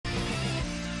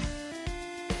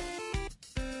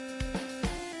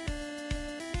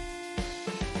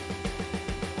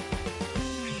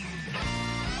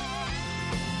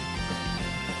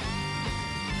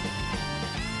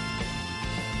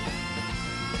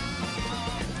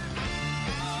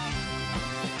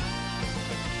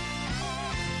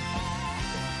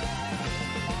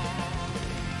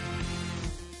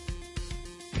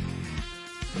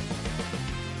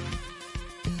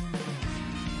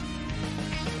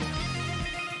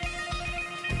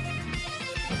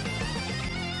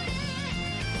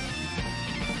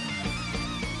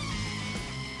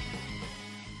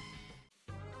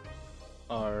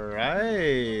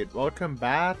Alright, welcome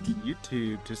back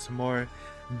YouTube to some more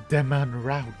Demon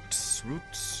Roots.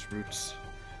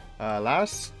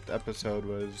 Last episode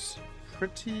was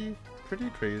pretty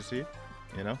crazy.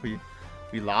 You know,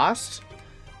 we lost.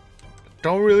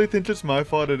 Don't really think it's my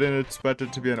fault. I didn't expect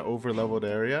it to be an over-leveled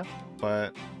area,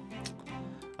 but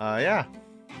yeah,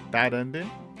 bad ending,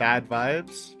 bad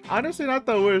vibes. Honestly, not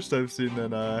the worst I've seen in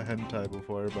hentai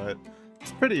before, but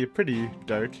it's pretty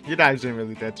dark. You guys didn't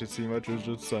really get to see much, it was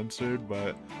just censored,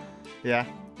 but yeah.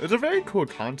 It was a very cool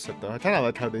concept though. I kinda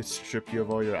like how they strip you of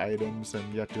all your items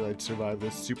and you have to like survive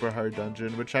this super hard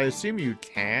dungeon, which I assume you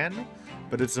can,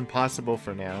 but it's impossible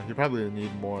for now. You probably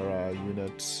need more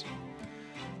units.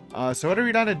 So what are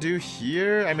we gonna do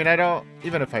here? I mean,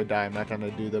 even if I die, I'm not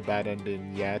gonna do the bad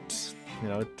ending yet. You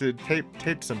know, it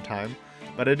take some time.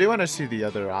 But I do want to see the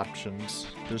other options.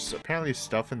 There's apparently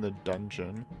stuff in the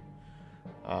dungeon.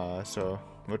 So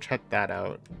we'll check that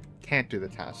out. Can't do the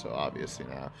castle, obviously,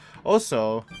 now.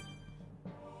 Also,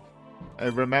 I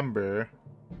remember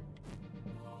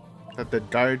that the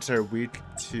guards are weak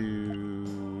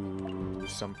to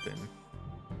something.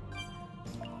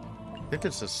 I think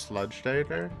it's a sludge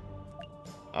dagger.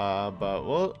 But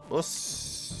we'll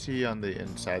see on the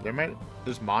inside.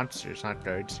 There's monsters, not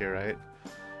guards here, right?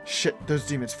 Shit, those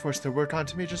demons forced their work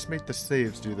onto me. Just make the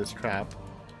slaves do this crap.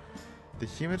 The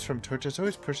humans from Torches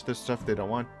always push the stuff they don't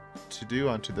want to do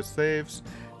onto the slaves.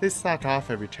 They slack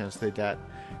off every chance they get.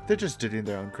 They're just digging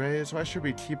their own graves. Why should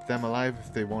we keep them alive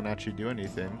if they won't actually do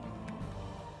anything?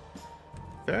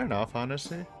 Fair enough,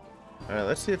 honestly. Alright,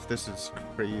 let's see if this is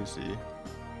crazy.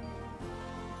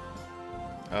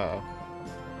 Uh-oh.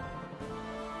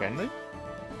 Friendly?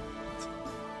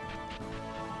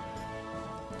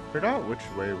 Forgot which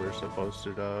way we're supposed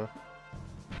to go.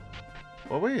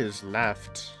 What way is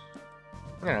left?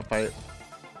 I'm gonna fight.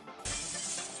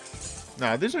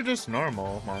 No, these are just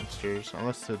normal monsters,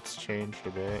 unless it's changed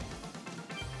a bit.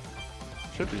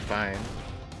 Should be fine.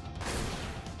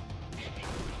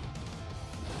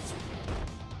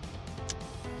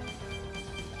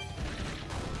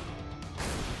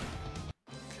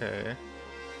 Okay.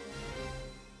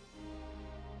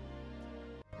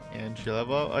 And she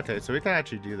level. Okay, so we can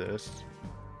actually do this.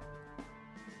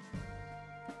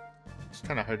 It's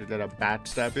kind of hard to get a bat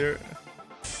stab here.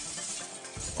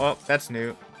 Oh, that's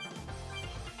new.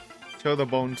 Kill the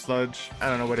bone sludge. I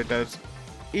don't know what it does.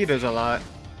 It does a lot.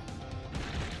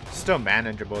 Still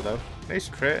manageable though. Nice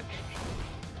crit.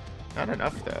 Not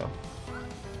enough though.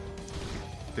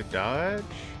 The dodge?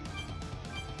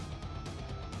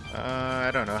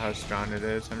 I don't know how strong it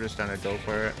is. I'm just gonna go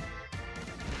for it.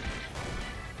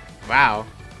 Wow.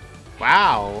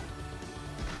 Wow.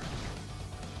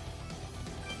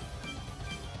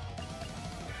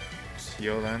 Let's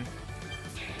heal then.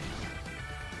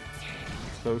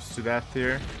 Close to death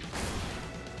here.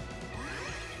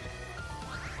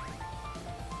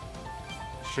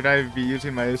 Should I be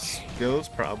using my skills?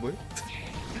 Probably.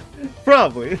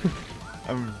 Probably.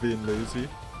 I'm being lazy.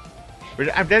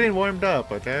 But I'm getting warmed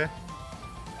up, okay?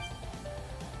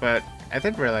 But I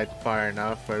think we're like far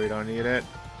enough where we don't need it.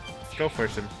 Let's go for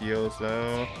some heals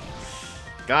though.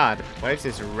 God, why is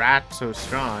this rat so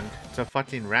strong? It's a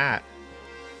fucking rat.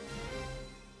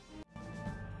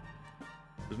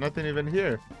 There's nothing even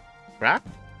here. Crap?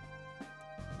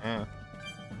 Oh.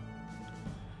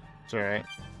 It's alright.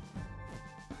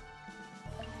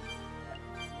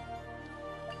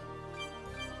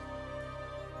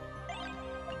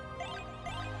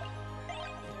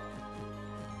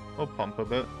 We'll pump a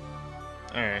bit.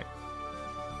 Alright.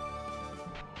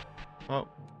 Well,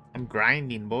 I'm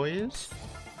grinding, boys.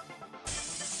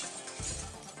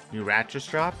 New rat just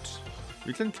dropped.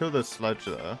 We can kill the sludge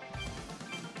though.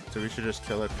 So we should just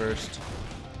kill it first.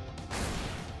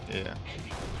 Yeah.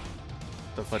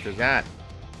 The fuck is that?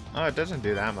 Oh, it doesn't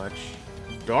do that much.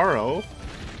 Doro?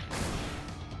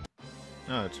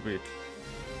 Oh, it's weak.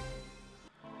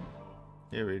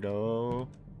 Here we go.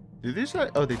 Do these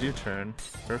like... Oh, they do turn.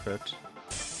 Perfect.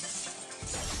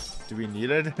 Do we need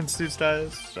it against these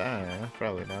guys? I don't know.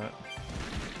 Probably not.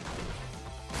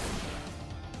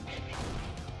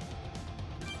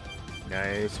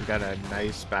 Nice. We got a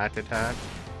nice back attack.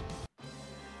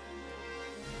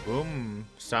 Boom.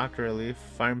 Stock relief.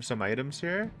 Farm some items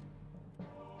here.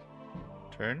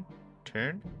 Turn.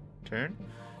 Turn. Turn.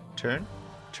 Turn.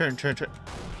 Turn. Turn. Turn.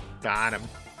 Got him.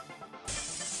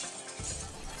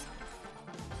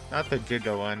 Not the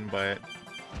Giga one, but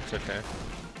it's okay.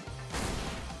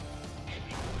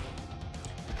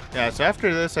 Yeah, so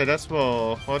after this, I guess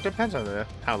well, it depends on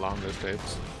how long this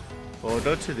takes. We'll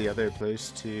go to the other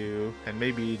place too, and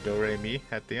maybe Do-Re-Mi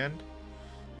at the end.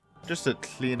 Just a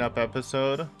cleanup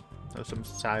episode. There's some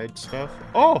side stuff.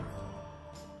 Oh!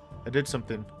 I did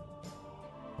something.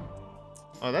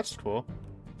 Oh, that's cool.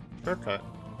 Shortcut.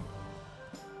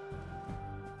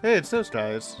 Hey, it's those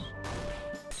guys.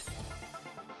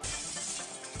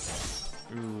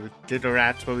 Ooh, did the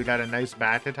rats, but we got a nice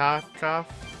back attack off.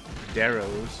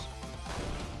 Darrows.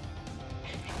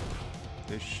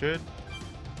 They should.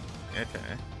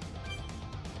 Okay.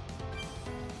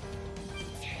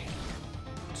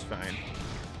 It's fine.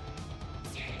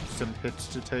 Some hits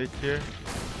to take here.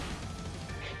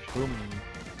 Boom.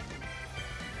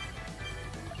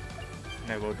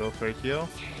 I will go for a heal.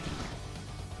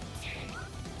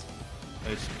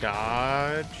 Nice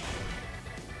dodge.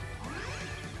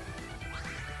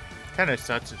 Kinda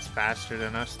sucks it's faster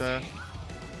than us though.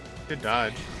 Good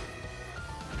dodge.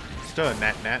 Still a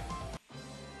net.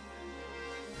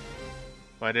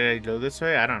 Why did I go this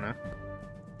way? I don't know.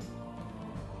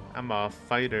 I'm a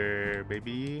fighter,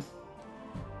 baby.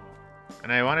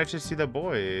 And I wanted to see the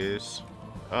boys.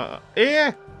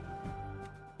 Yeah!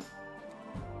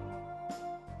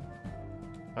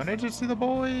 I wanted to see the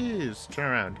boys! Turn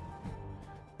around.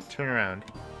 Turn around.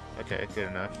 Okay, good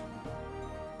enough.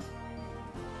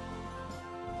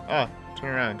 Oh,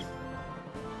 turn around.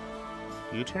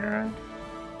 Do you turn around?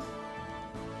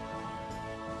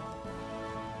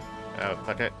 Oh,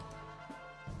 fuck it.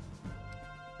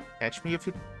 Catch me if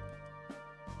you...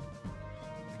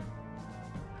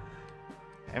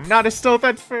 I'm not a stealth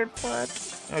expert, but...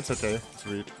 That's okay, it's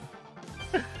rude.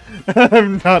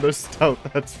 I'm not a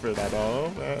stealth expert at all,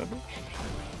 man.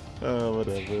 Oh,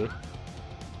 whatever.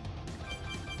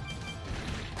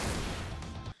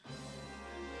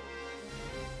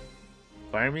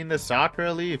 Farming the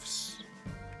soccer Leafs.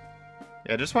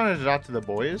 Yeah, I just wanted to talk to the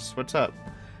boys. What's up?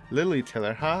 Lily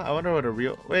Tiller, huh? I wonder what a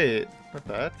real... Wait, what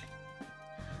the heck?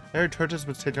 I heard Tortoise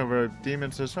was taken over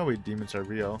demons. There's no way demons are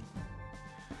real.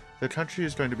 The country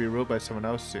is going to be ruled by someone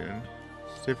else soon.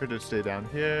 Safer to stay down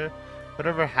here.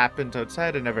 Whatever happens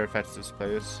outside, it never affects this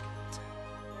place.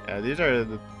 Yeah, these are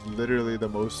literally the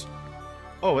most...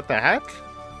 Oh, what the heck?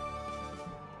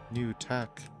 New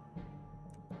tech.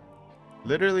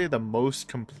 Literally the most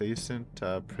complacent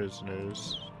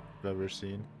prisoners I've ever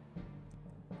seen.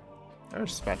 I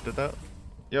respected that.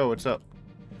 Yo, what's up?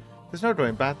 There's no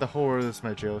going back. The whole world is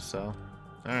my jail cell.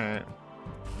 Alright.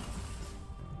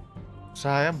 So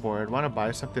I am bored. Want to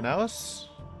buy something else?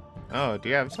 Oh, do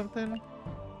you have something?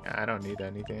 I don't need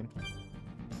anything.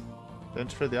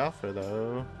 Thanks for the offer,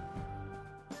 though.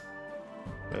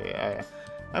 But yeah,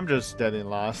 I'm just getting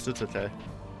lost. It's okay.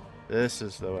 This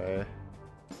is the way.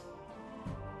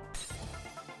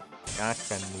 Not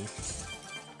friendly.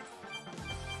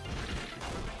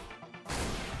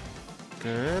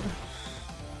 Good.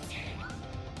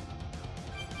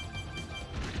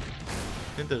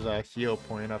 I think there's a heal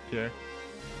point up here.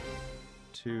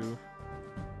 2.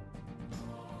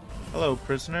 Hello,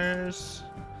 prisoners.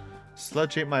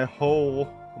 Sludge ate my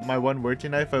one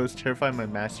working knife. I was terrified my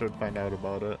master would find out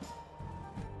about it.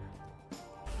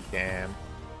 Damn.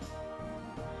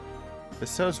 This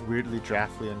cell's weirdly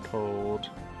drafty and cold.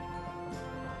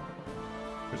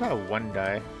 There's that one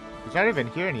guy. He's not even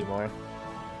here anymore.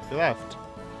 He left.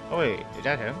 Oh wait, is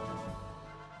that him?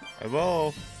 I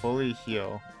will fully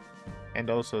heal. And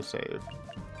also save.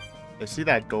 I see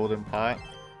that golden pot.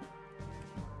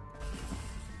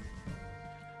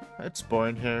 It's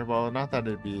boring here. Well, not that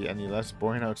it'd be any less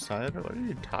boring outside. What are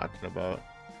you talking about?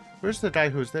 Where's the guy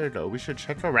who's there though? We should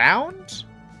check around?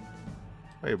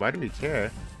 Wait, why do we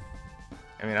care?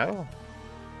 I mean,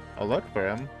 I'll look for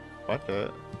him. Fuck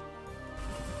it.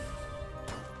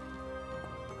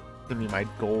 Give me my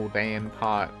golden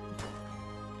pot.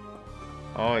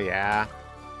 Oh yeah.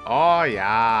 Oh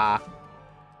yeah.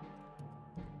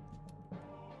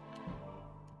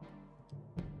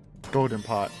 Golden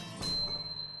pot.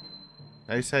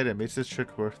 Nice item. Makes this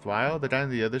trick worthwhile. The guy in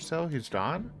the other cell, he's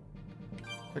gone?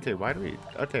 Okay, why do we...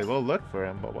 Okay, we'll look for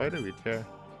him, but why do we care?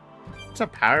 It's a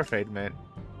power fragment.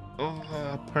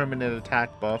 Oh, permanent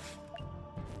attack buff.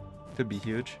 Could be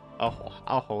huge.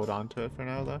 I'll hold on to it for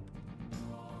now, though.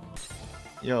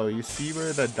 Yo, you see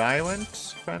where the die went,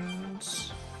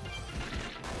 friends?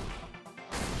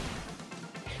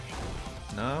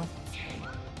 No?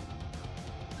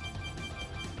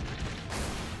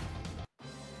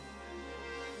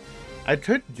 I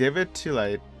could give it to,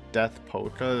 like, Death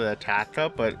Polka, the attacker,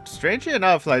 but strangely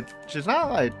enough, like, she's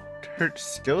not, like, her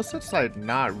skill set's, like,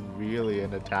 not really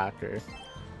an attacker.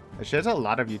 Like, she has a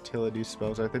lot of utility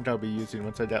spells I think I'll be using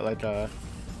once I get, like, a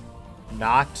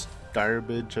not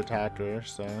garbage attacker,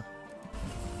 so.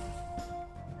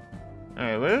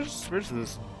 Alright, where's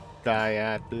this guy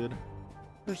at, dude?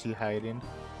 Where's he hiding?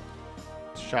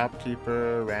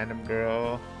 Shopkeeper, random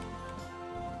girl.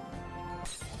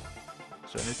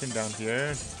 Is there anything down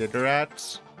here?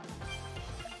 Ditterats?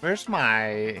 Where's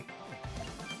my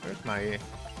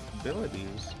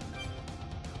abilities?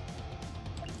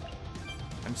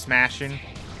 I'm smashing.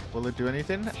 Will it do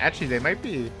anything? Actually, they might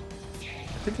be.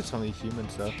 I think it's only human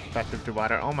stuff. Effective to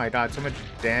water. Oh my god, so much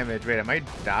damage. Wait, I might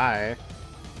die.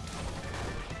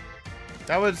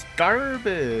 That was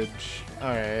garbage.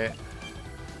 Alright.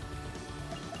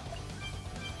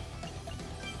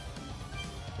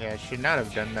 Yeah, I should not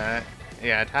have done that.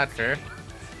 Yeah, attack her.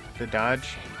 To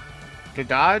dodge. To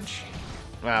dodge?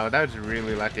 Wow, that was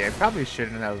really lucky. I probably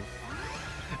shouldn't have.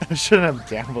 I shouldn't have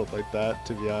gambled like that,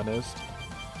 to be honest.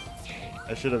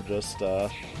 I should have just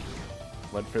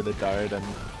went for the guard and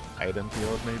item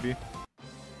healed, maybe.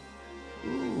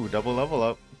 Ooh, double level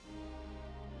up.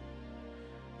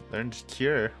 Learned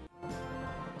cure.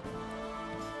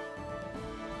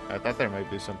 I thought there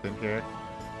might be something here.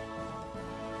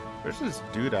 Where's this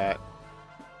dude at?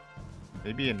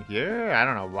 Maybe in here? I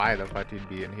don't know why the fuck he'd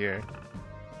be in here.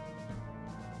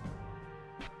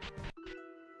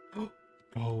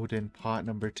 Golden pot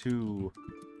number 2.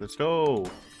 Let's go.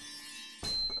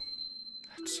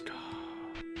 Let's go.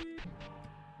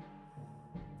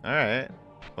 Alright.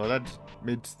 Well, that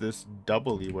makes this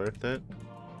doubly worth it.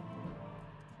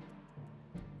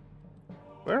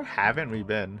 Where haven't we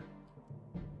been?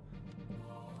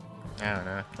 I don't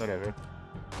know. Whatever.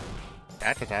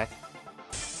 Attack.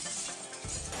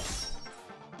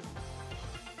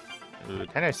 Ooh,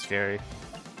 kind of scary.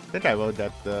 I think I will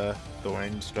get the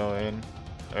thorns going.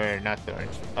 Or not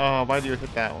thorns. Oh, why do you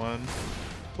hit that one?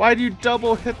 Why do you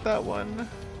double hit that one?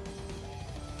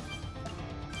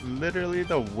 Literally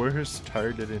the worst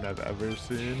targeting I've ever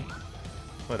seen.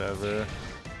 Whatever.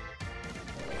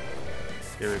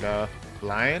 Here we go.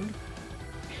 Blind?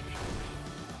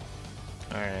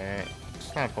 Alright.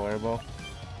 It's not horrible.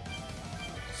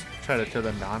 Let's try to kill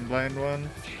the non-blind one.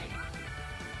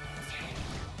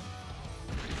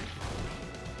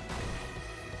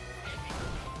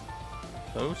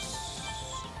 Close.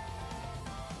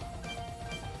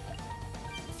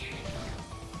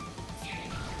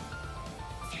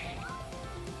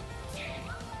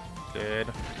 Good.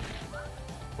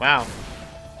 Wow.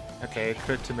 Okay,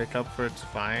 crit to make up for it's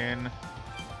fine.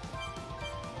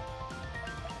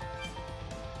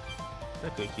 I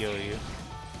could heal you.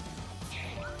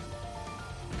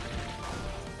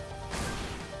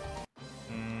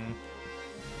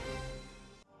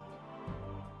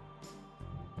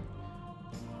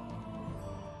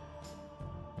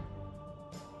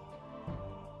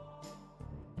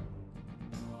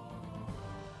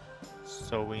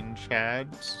 Sewing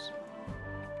chads.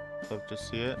 Love to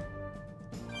see it.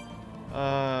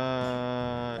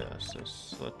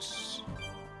 Yes, let's.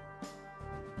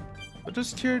 What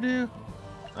does cure do?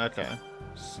 Okay.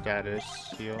 Status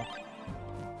heal.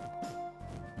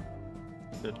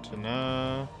 Good to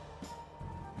know.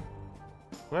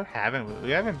 Where haven't we?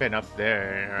 We haven't been up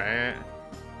there, right?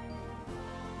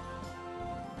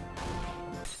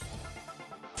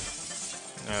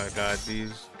 Oh god,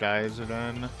 these guys are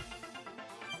done.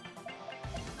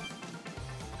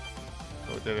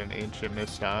 Oh, did an ancient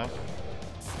mishap?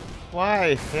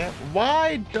 Why him?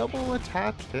 Why double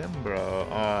attack him, bro?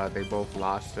 Oh, they both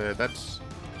lost it. That's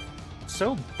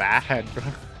so bad, bro.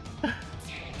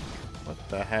 What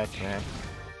the heck, man?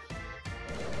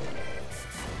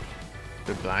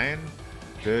 Good blind?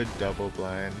 Good double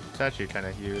blind. It's actually kind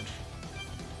of huge.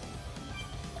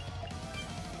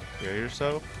 Heal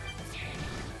yourself?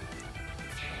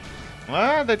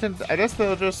 Well, they can. I guess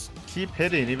they'll just keep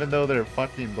hitting even though they're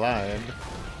fucking blind.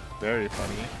 Very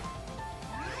funny.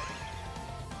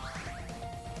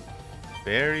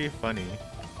 Very funny.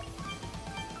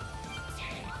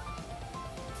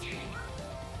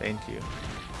 Thank you.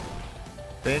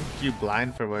 Thank you,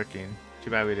 blind, for working.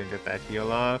 Too bad we didn't get that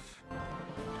heal off.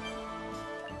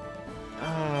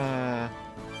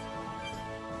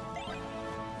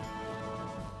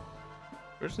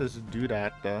 Where's this dude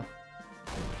at, though?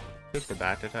 Hit the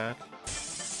back attack.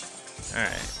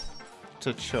 Alright. It's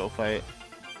a chill fight.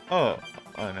 Oh,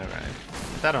 never mind.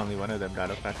 I thought only one of them got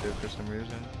effective for some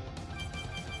reason.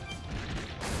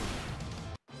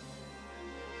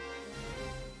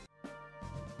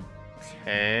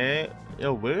 Okay.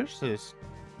 Yo, where's this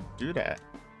dude at?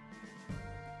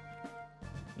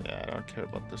 Yeah, I don't care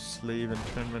about the slave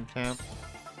internment camp.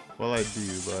 Well, I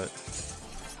do, but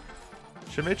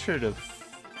should make sure to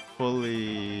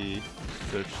fully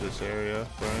search this area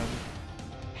for him.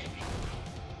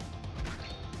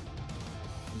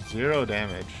 0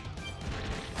 damage.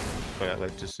 What I'd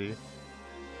like to see.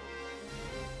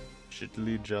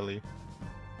 Shittily jelly.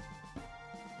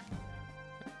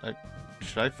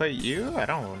 Should I fight you? I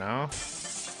don't know.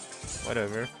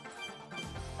 Whatever.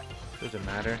 Doesn't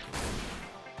matter.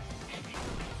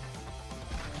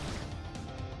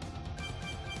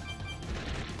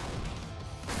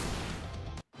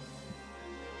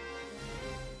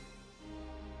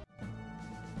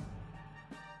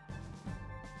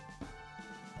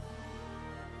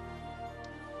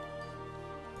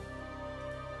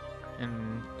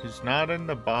 And he's not in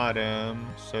the bottom,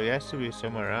 so he has to be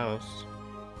somewhere else.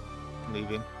 I'm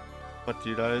leaving. Fuck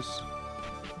you guys.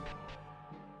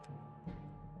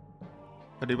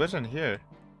 But he wasn't here.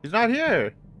 He's not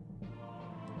here!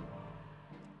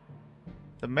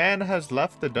 The man has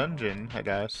left the dungeon, I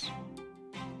guess.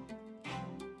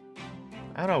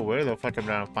 I don't know where the fuck I'm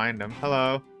gonna find him.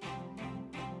 Hello?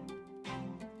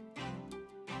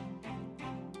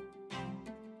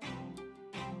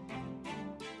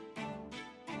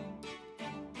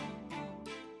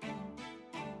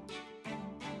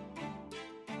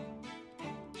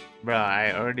 Bro,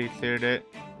 I already cleared it.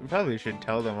 We probably should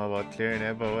tell them about clearing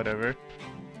it, but whatever.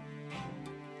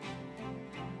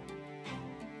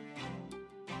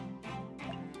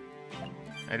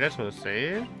 I guess we'll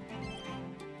save.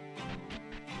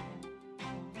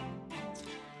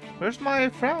 Where's my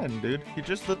friend, dude? He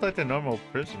just looked like a normal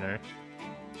prisoner.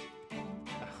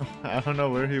 I don't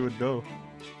know where he would go.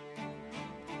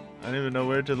 I don't even know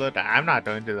where to look. I'm not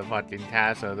going to the fucking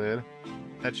castle, dude.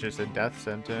 That's just a death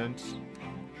sentence.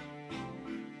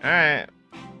 Alright.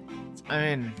 I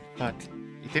mean, but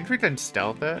you think we can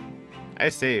stealth it? I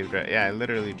saved, right? Yeah, I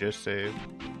literally just saved.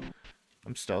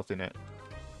 I'm stealthing it.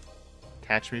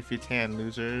 Catch me if you can,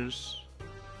 losers.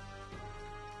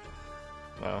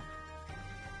 Well.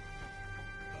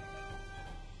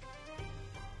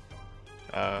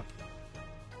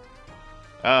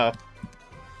 Oh.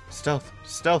 Stealth.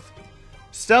 Stealth.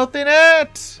 Stealthing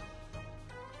it!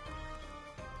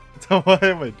 Why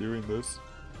am I doing this?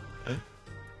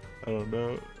 I don't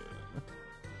know.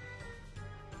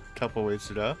 Couple ways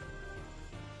to go.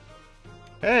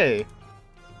 Hey!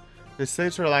 The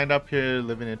slaves are lined up here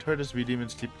living in tortoise. We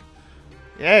demons keep...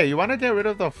 Yeah, you want to get rid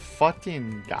of the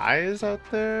fucking guys out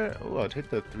there? Oh, I'll take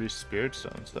the 3 spirit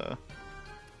stones though.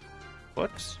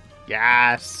 What?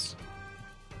 Yes!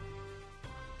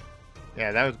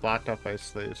 Yeah, that was blocked off by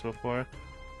slaves before.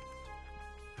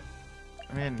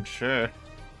 I mean, sure.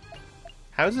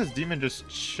 How is this demon just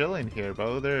chilling here,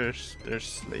 bro? They're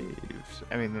slaves.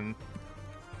 I mean,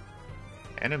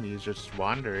 the enemy is just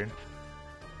wandering.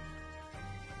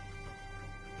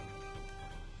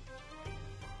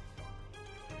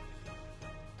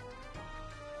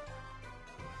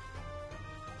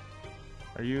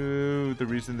 Are you the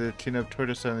reason the cleanup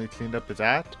tortoise suddenly cleaned up his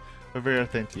act? Over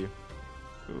thank you.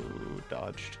 Ooh,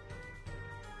 dodged.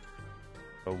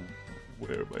 Oh,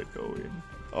 where am I going?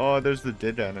 Oh, there's the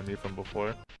dead enemy from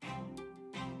before.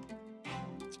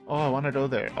 Oh, I want to go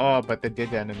there. Oh, but the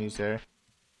dead enemy's there.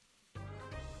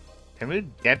 Can we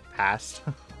get past?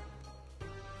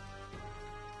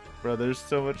 Bro, there's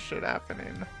so much shit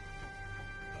happening.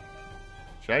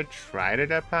 Should I try to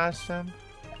get past him?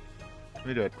 Let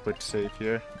me do a quick save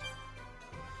here.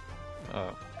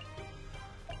 Oh.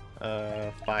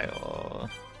 File.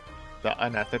 The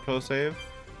unethical save?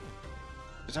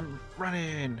 Because I'm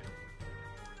running!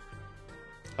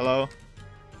 Hello?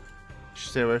 Should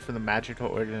stay away from the magical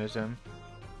organism.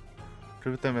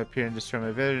 Group of them appear and destroy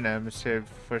my village, and I'm saved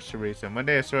forced to raise them. One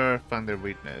day I saw found their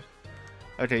weakness.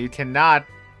 Okay, you cannot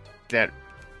get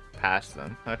past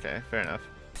them. Okay, fair enough.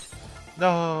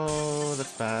 No,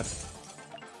 that's bad.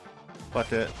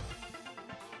 Fuck it.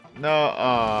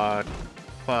 No,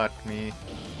 fuck me.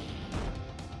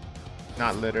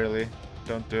 Not literally.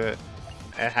 Don't do it.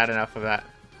 I had enough of that.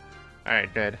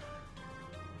 Alright, good.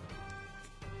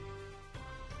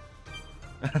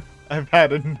 I've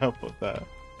had enough of that.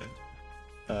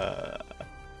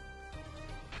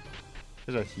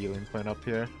 There's a healing point up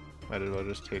here. Might as well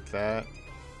just take that.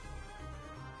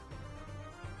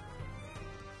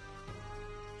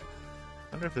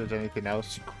 I wonder if there's anything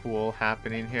else cool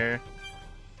happening here.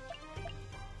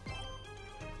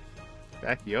 Did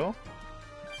that heal?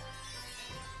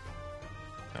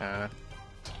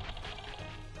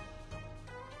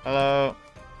 Hello?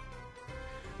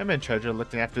 I'm in charge of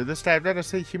looking after this guy. I've got to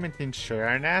say, human things sure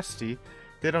are nasty.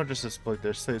 They don't just exploit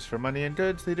their slaves for money and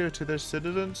goods, they do it to their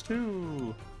citizens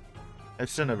too. I've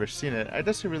still never seen it. I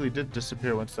guess he really did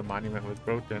disappear once the monument was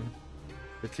broken.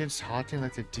 The king's talking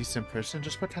like a decent person.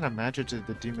 Just what kind of magic did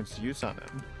the demons use on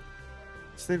him?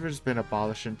 Slavery's been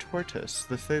abolished in Tortoise.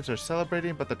 The slaves are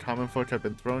celebrating, but the common folk have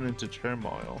been thrown into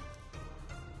turmoil.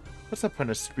 What's the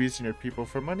point of squeezing your people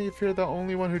for money if you're the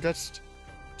only one who gets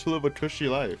to live a cushy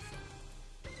life?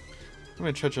 I'm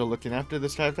in charge of looking after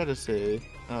this guy. I've got to say,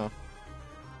 oh,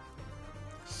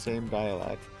 same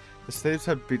dialogue. The slaves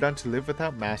have begun to live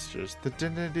without masters. The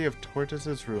dignity of Tortoise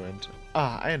is ruined.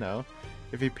 Ah, I know.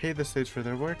 If you pay the slaves for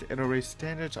their work, it'll raise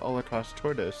standards all across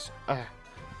Tortoise. Ah,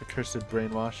 accursed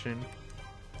brainwashing.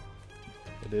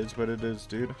 It is what it is,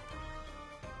 dude.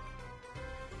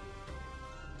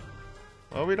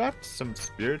 Well, we got some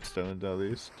spirit stones at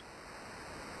least.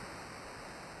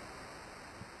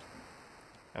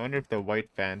 I wonder if the white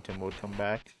phantom will come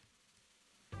back.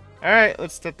 Alright,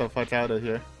 let's get the fuck out of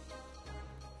here.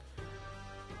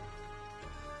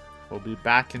 We'll be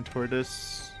back in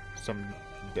Tortoise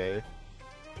someday.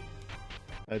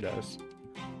 I guess.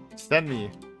 Send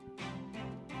me.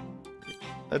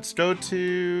 Let's go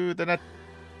to the net.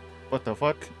 What the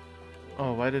fuck?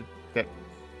 Oh, why did that?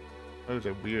 That was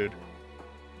a weird.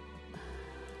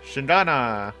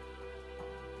 Shindana!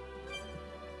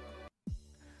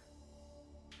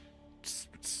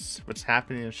 What's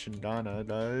happening in Shindana,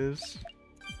 guys?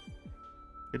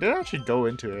 We didn't actually go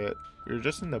into it. We were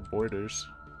just in the borders.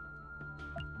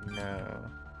 No.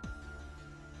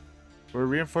 We're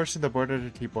reinforcing the border to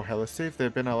keep Ohela safe. There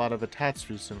have been a lot of attacks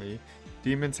recently.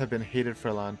 Demons have been hated for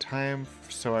a long time,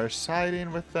 so our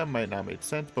siding with them might not make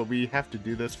sense, but we have to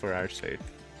do this for our sake.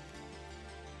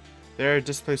 There are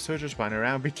displaced soldiers wandering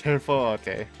around. Be careful.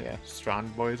 Okay, yeah. Strong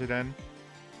boys again.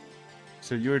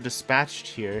 So you were dispatched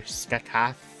here,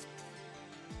 Skakath.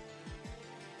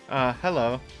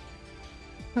 Hello.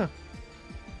 Huh.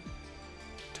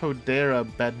 Todera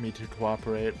begged me to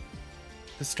cooperate.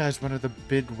 This guy's one of the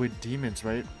big wood demons,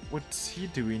 right? What's he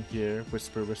doing here?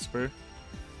 Whisper, whisper.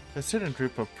 A certain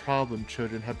group of problem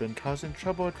children have been causing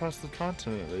trouble across the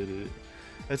continent lately.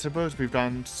 I suppose we've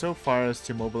gone so far as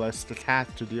to mobilize the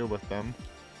cat to deal with them.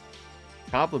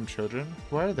 Problem children?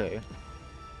 Who are they?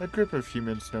 A group of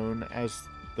humans known as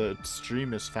the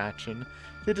Extremists faction.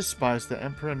 They despise the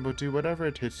Emperor and will do whatever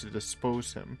it takes to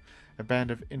dispose him. A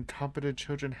band of incompetent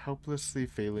children helplessly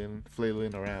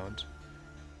flailing around.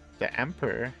 The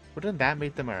Emperor? Wouldn't that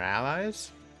make them our allies?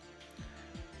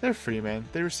 They're free men.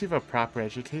 They receive a proper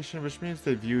education, which means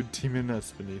they view demon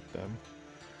as beneath them.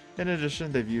 In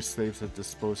addition, they view slaves as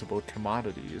disposable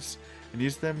commodities, and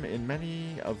use them in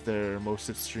many of their most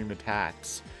extreme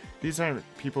attacks. These aren't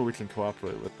people we can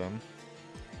cooperate with them.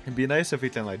 It'd be nice if we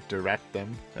can, like, direct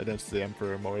them against the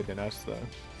Emperor more than us, though.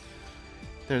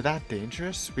 They're that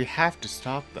dangerous? We have to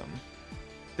stop them.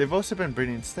 They've also been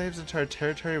bringing slaves into our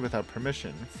territory without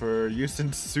permission, for use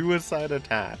in suicide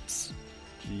attacks.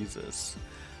 Jesus.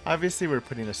 Obviously, we're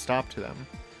putting a stop to them.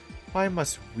 Why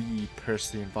must we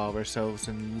personally involve ourselves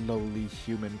in lowly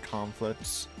human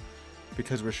conflicts?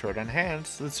 Because we're short on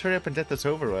hands. Let's hurry up and get this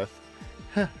over with.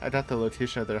 Huh, I got the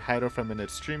location of their hideout from an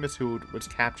extremist who was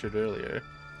captured earlier.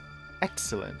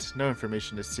 Excellent. No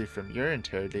information is safe from your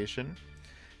interrogation.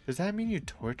 Does that mean you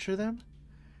torture them?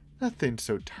 Nothing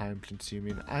so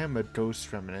time-consuming. I am a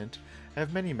ghost remnant. I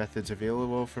have many methods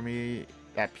available for me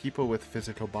that people with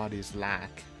physical bodies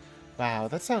lack. Wow,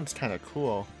 that sounds kind of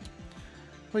cool.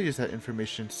 We'll use that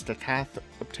information Stakath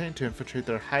obtained to infiltrate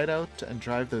their hideout and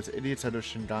drive those idiots out of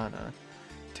Shindana.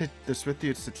 Take this with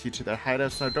you to teach their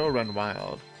hideouts. Now don't run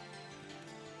wild.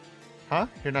 Huh?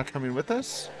 You're not coming with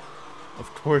us?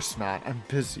 Of course not. I'm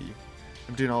busy.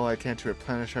 I'm doing all I can to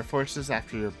replenish our forces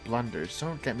after your blunders.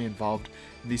 Don't get me involved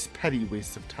in these petty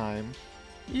wastes of time.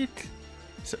 Eek.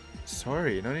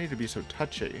 Sorry, no need to be so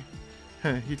touchy.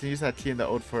 You can use that key in the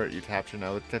old fort you captured.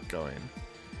 Now let's get going.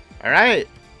 Alright!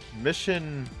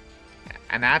 Mission.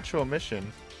 An actual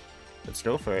mission. Let's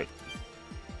go for it.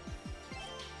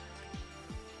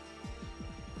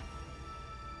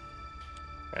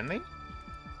 Friendly?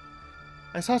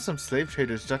 I saw some slave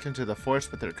traders duck into the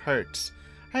forest with their carts.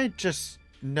 I just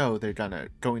know they're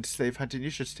going slave hunting. You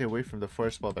should stay away from the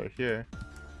forest while they're here.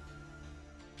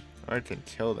 Or I can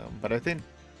kill them, but I think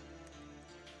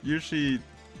usually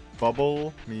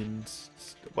bubble means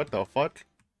what the fuck?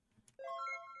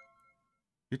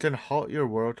 You can halt your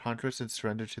world conquest and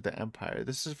surrender to the Empire.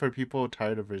 This is for people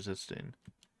tired of resisting.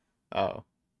 Oh.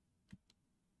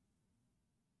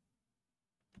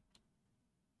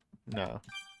 No.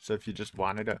 So if you just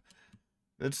wanted to...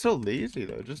 It's so lazy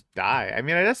though, just die. I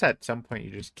mean, I guess at some point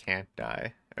you just can't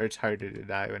die. Or it's harder to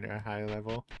die when you're a high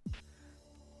level.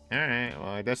 Alright, well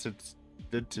I guess it's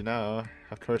good to know.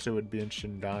 Of course it would be in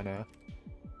Shindana.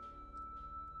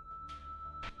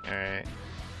 Alright.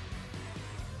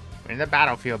 We're in the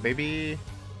battlefield, baby!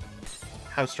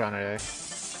 How strong are they?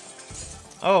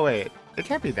 Oh wait, it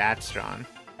can't be that strong.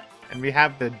 And we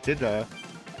have the Dida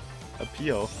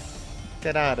appeal.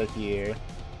 Get out of here.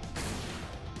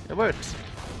 It works.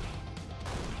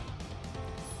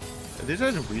 These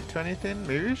aren't weak to anything.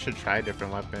 Maybe we should try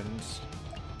different weapons.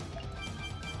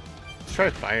 Let's try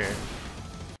fire.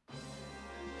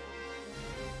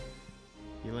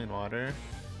 Healing water.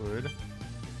 Wood.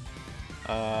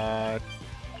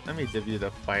 Let me give you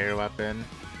the fire weapon.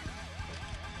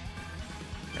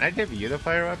 Can I give you the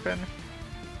fire weapon?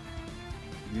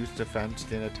 Use defense,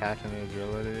 gain attack and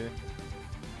agility.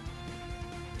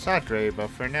 It's not great, but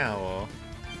for now,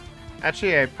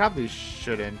 actually, I probably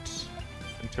shouldn't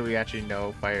until we actually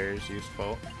know fire is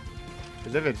useful.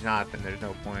 Because if it's not, then there's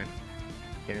no point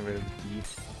getting rid of deep.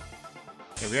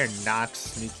 Yeah, we are not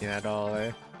sneaking at all,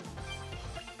 eh?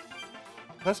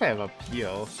 Plus I have a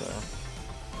peel, so...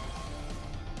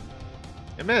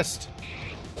 It missed!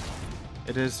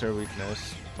 It is her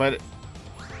weakness, but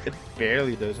it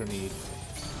barely does any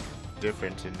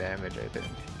difference in damage, I think.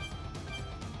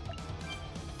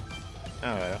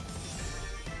 Oh well.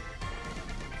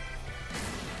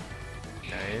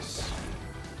 Nice.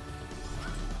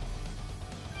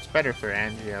 It's better for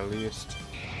Angie at least.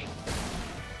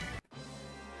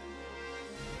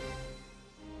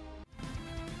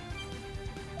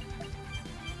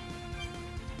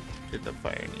 Get the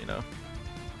fire, you know.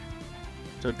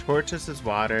 So torches is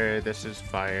water, this is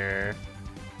fire.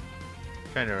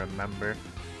 I'm trying to remember.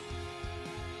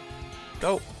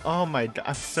 Oh, oh my god,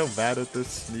 I'm so bad at this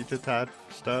sneak attack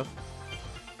stuff.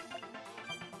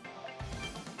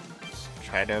 Let's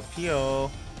try to peel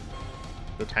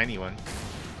the tiny one.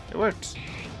 It worked.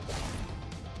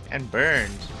 And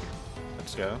burned.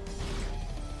 Let's go.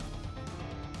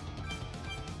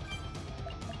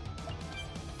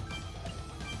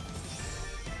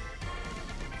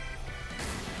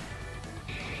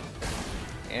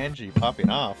 Angie popping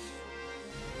off.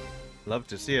 Love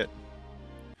to see it.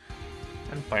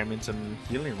 And farming some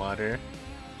healing water.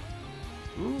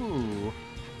 Ooh,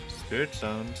 spirit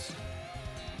stones.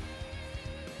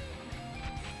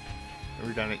 Are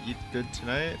we gonna eat good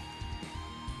tonight?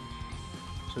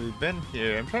 So we've been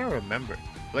here. I'm trying to remember.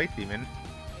 Blight Demon.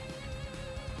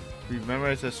 We've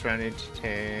memorized the surrounding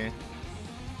today.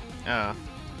 Oh.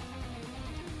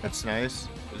 That's nice.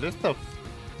 Is this the...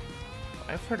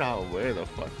 I forgot where the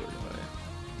fuck we're going.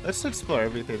 Let's explore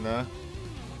everything though.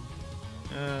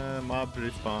 Mob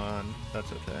respawn.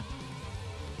 That's okay.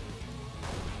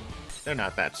 They're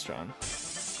not that strong.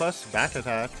 Plus back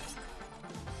attack.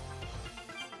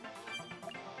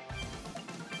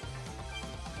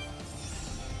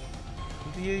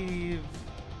 Leave.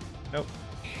 Nope.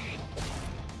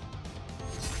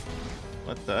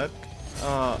 What the heck?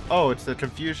 Oh, it's the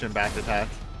confusion back attack.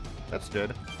 That's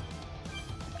good.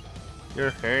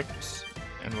 You're hurt,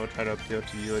 and we'll try to appeal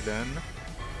to you again.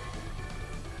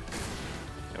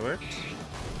 It worked.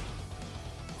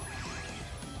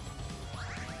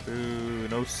 Ooh,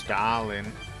 no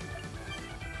stalling.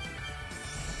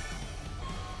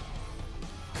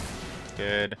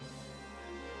 Good.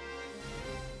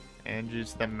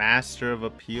 Angie's the master of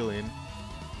appealing.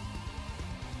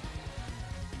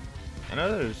 I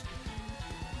know there's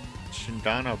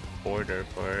Shindana border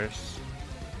for us.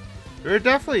 We were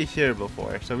definitely here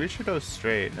before, so we should go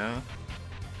straight, no?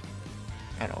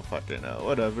 I don't fucking know.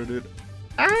 Whatever, dude.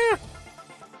 Ah!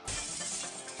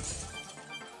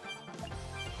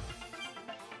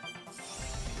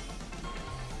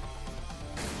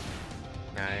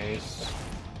 Nice.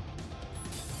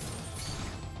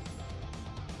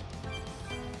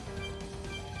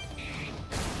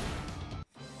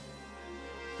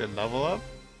 Good level up.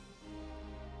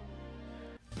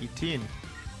 18.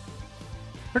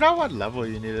 Forgot what level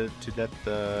you needed to get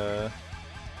the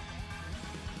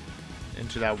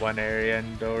into that one area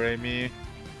in Do-Re-Mi.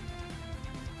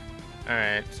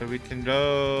 Alright, so we can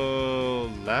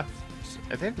go left.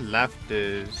 I think left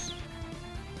is...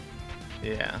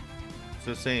 yeah, it's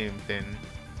the same thing.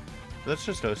 Let's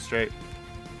just go straight.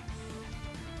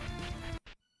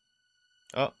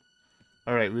 Oh,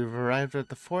 alright, we've arrived at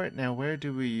the fort. Now where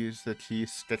do we use the key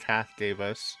the cat gave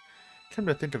us? Come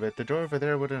to think of it, the door over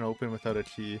there wouldn't open without a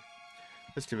key.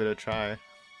 Let's give it a try.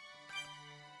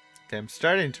 Okay, I'm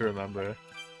starting to remember.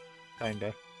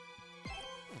 Kinda.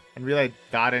 And we like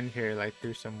got in here like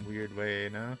through some weird way, you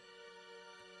know?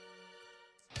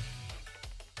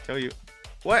 Kill you.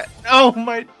 What? Oh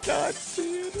my god,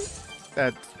 dude!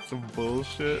 That's some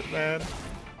bullshit, man.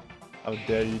 How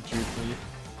dare you juke me.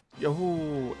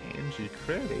 Yo, Angie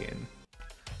critting.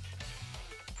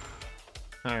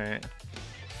 Alright.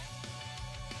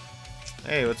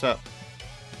 Hey, what's up?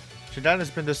 Shindana has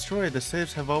been destroyed. The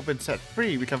slaves have all been set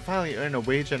free. We can finally earn a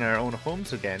wage in our own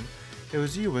homes again. It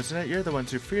was you, wasn't it? You're the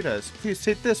ones who freed us. Please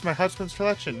take this, my husband's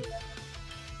collection.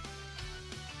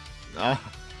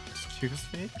 Excuse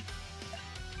me?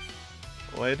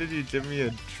 Why did you give me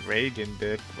a dragon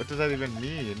dick? What does that even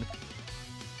mean?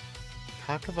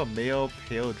 Cock of a male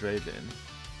pale dragon.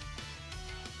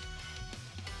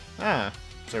 Ah,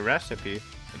 it's a recipe.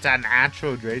 It's an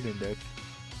actual dragon dick.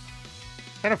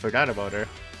 Kind of forgot about her.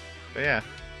 But yeah.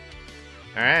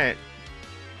 Alright.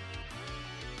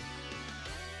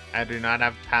 I do not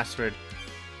have password.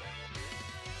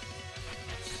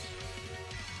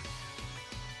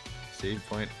 Save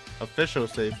point. Official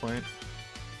save point.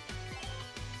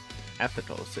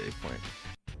 Ethical save point.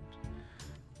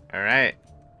 Alright.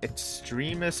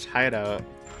 Extremist hideout.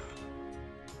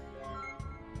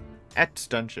 X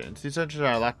dungeons. These dungeons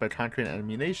are locked by conquering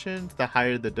enemy nations. The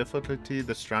higher the difficulty,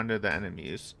 the stronger the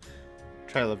enemies.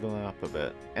 Try leveling up a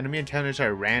bit. Enemy encounters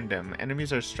are random.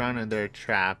 Enemies are strong and there are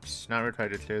traps. Not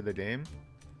required to clear the game.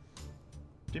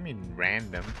 What do you mean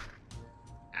random?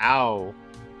 Ow.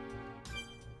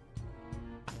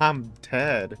 I'm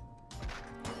dead.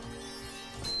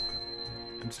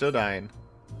 I'm still dying.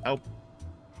 Oh.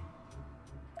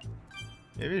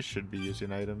 Maybe I should be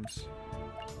using items.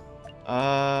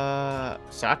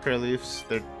 Soccer leaves.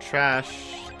 They're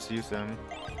trash. Let's use them.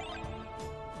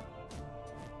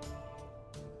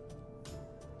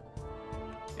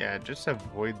 Yeah, just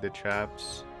avoid the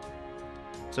traps.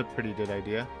 It's a pretty good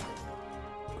idea.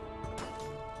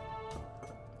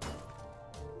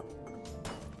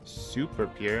 Super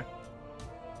pure.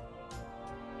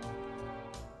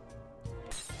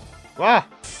 Wow!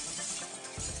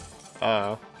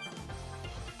 Uh-oh.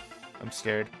 I'm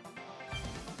scared.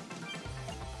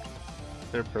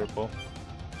 They're purple.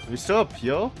 Can we still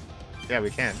appeal? Yeah,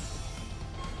 we can.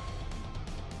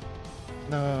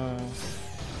 No.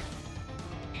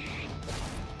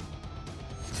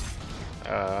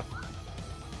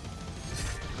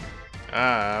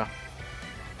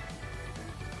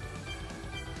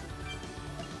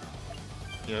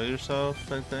 Heal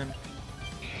yourself, I think.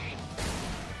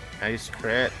 Nice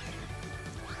crit.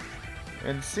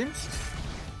 It seems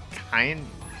kind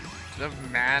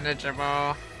of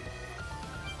manageable.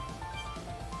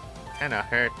 Kinda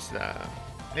hurts though.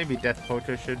 Maybe Death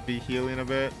Poker should be healing a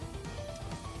bit.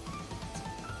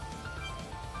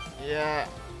 Yeah.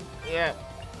 Yeah.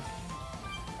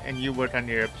 And you work on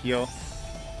your appeal.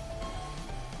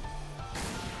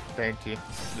 Thank you.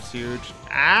 It's huge.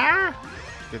 Ah!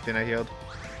 Good thing I healed.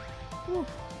 Whew.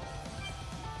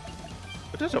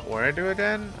 What does the aura do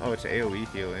again? Oh, it's AoE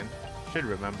healing. Should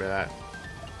remember that.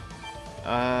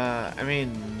 I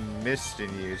mean, Mist in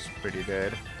you is pretty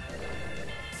good.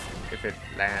 If it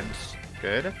lands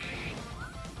good.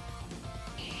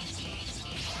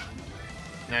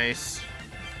 Nice.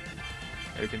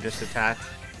 We can just attack.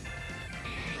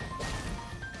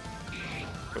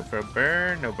 Go for a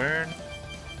burn. No burn.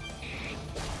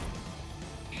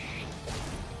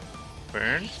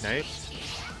 Burn. Nice.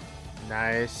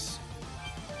 Nice.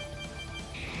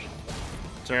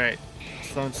 It's alright.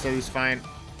 Slow and steady's fine.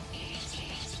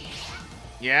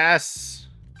 Yes!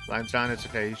 Line's on, it's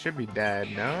okay. You should be dead,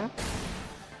 no?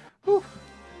 Whew.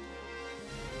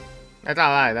 That's not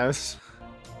a lie, that was...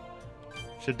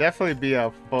 Should definitely be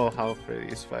a full health for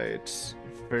these fights.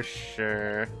 For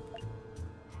sure.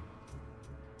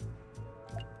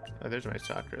 Oh, there's my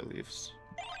soccer leaves.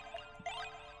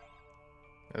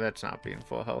 Oh, that's not being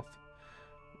full health.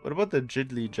 What about the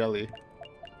Jiggly Jelly?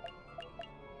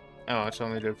 Oh, it's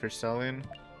only good for selling.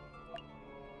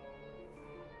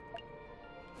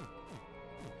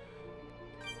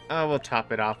 Oh, we'll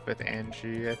top it off with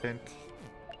Angie, I think.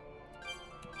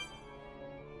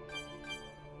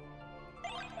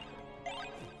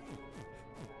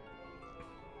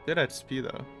 Good XP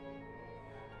though.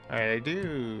 Alright, I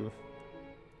do.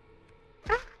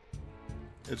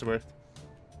 It's worth.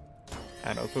 I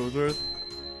don't know if it was worth.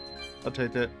 I'll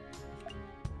take it.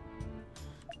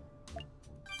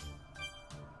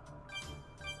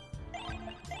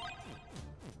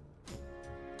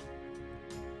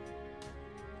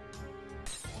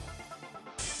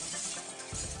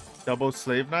 Double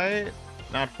Slave Knight?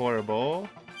 Not horrible.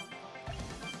 I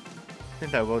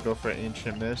think I will go for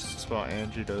Ancient Mists while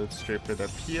Angie goes straight for the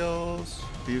peels.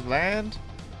 These land?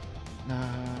 Nah.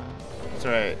 It's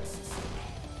alright.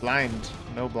 Blind.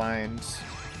 No blinds.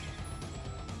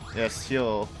 Yes,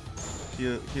 heal.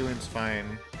 Healing's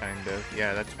fine, kind of.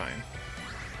 Yeah, that's fine.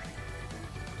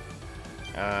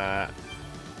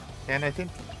 And I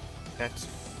think that's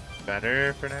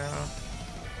better for now.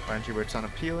 Angie works on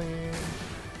appealing.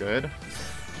 Good.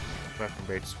 Weapon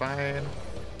bait's fine.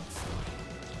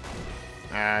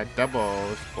 Double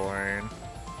is boring.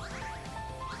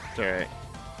 It's alright.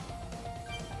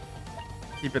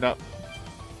 Keep it up.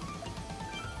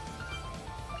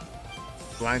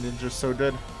 Blind Ninja's so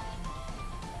good.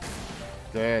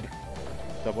 Good.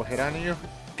 Double hit on you.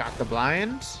 Got the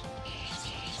blinds.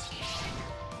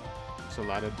 It's a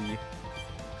lot of D.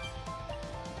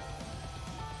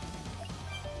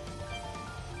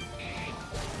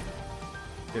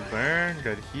 Good burn,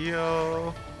 good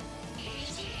heal.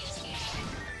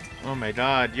 Oh my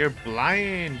god, you're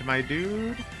blind, my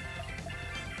dude.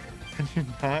 Can you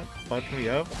not fuck me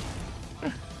up?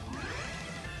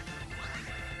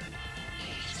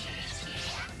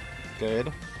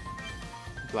 Good.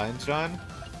 Blinds drawn.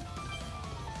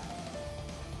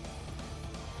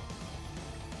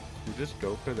 You just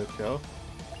go for the kill?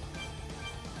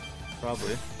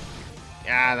 Probably.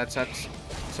 Yeah, that sucks.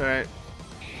 It's alright.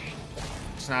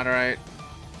 It's not alright.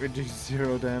 We do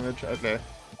 0 damage. Okay.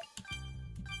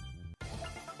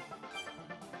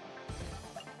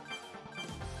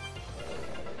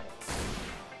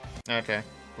 Okay.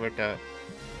 Worked out.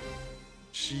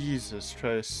 Jesus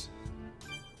Christ.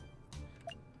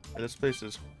 This place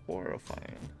is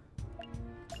horrifying.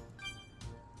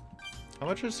 How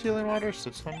much is healing water?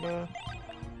 600?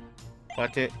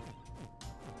 Fuck it.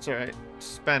 It's alright.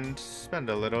 Spend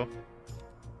a little.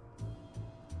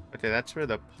 Okay, that's where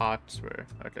the pots were.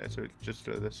 Okay, so we just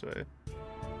go this way.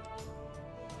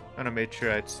 I'm gonna make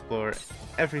sure I explore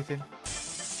everything.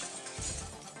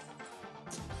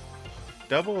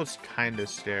 Double is kinda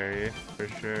scary, for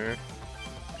sure.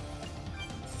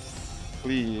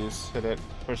 Please hit it.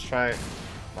 First try.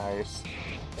 Nice.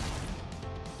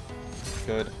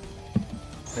 Good.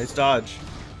 Nice dodge.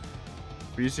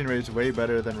 Freezing rate is way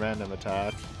better than random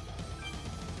attack.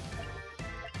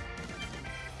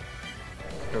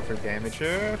 Go for damage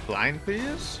here. Blind,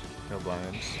 please. No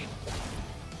blinds.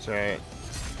 It's alright.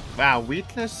 Wow,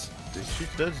 weakness. She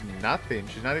does nothing.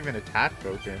 She's not even attack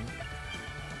broken.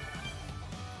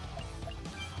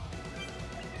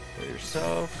 Hit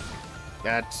yourself.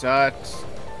 That sucks.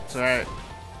 It's alright.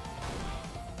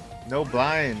 No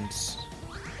blinds.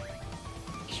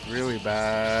 It's really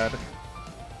bad.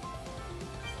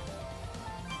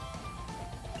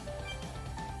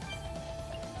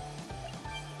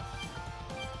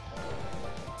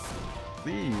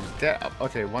 Please get up.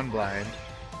 Okay, 1 blind.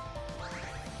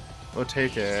 We'll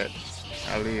take it.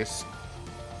 At least.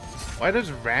 Why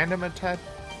does random attack?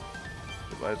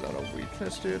 Why is that a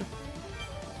weakness, dude?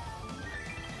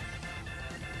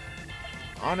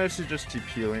 Honestly, just keep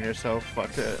healing yourself.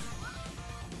 Fuck it.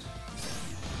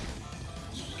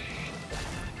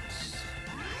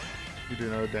 You do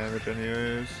no damage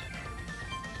anyways.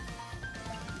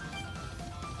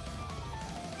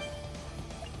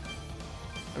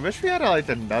 I wish we had like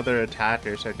another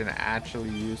attacker so I can actually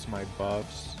use my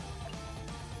buffs.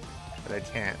 But I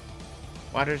can't.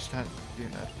 Water's not do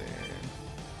nothing.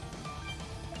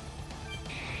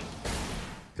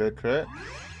 Good crit.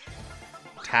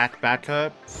 Attack back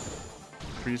up.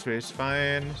 Freeze rate's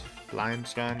fine.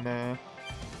 Blind's done though.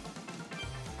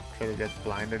 Try to get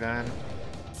blind again.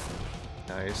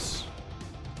 Nice.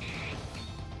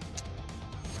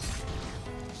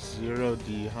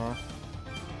 0D, huh?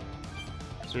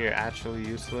 So you're actually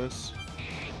useless.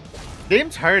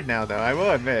 Game's hard now though, I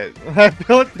will admit. I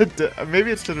feel like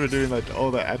maybe it's because we're doing like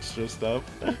all the extra stuff.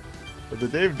 But the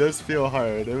game does feel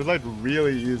hard. It was like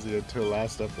really easy until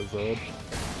last episode.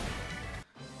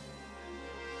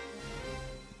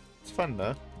 It's fun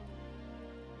though.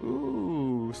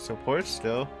 Ooh, support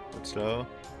still. Let's go.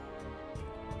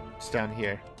 It's down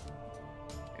here.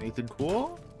 Anything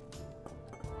cool?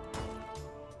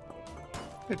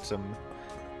 Get some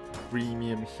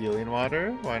premium healing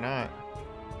water. Why not?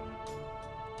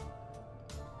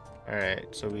 Alright,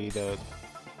 so we don't.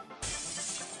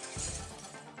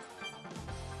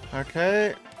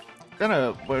 Okay.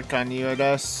 Gonna work on you, I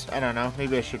guess. I don't know.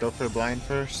 Maybe I should go for blind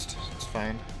first. It's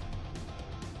fine.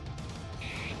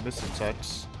 Missing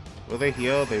sucks. Will they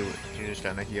heal? They're just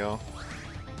gonna heal.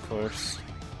 Of course.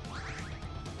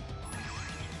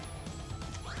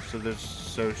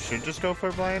 So should just go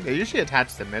for blind? It usually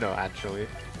attacks the middle actually.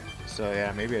 So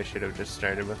yeah, maybe I should have just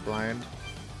started with blind.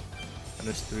 And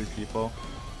it's 3 people.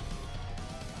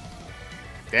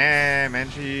 Damn,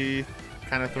 Angie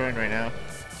kind of throwing right now.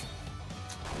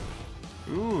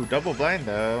 Ooh, double blind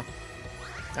though.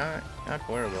 Not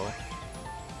horrible.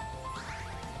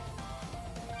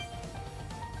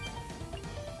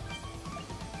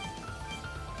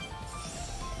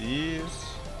 These.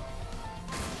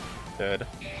 Good.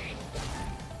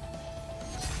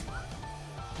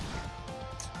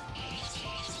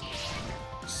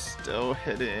 Still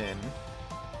hidden.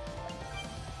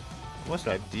 What's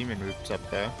that demon roots up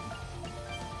there?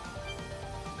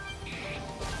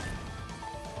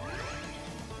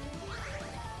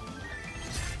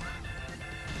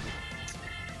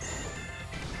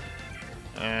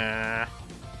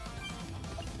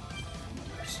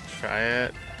 Let's try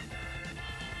it.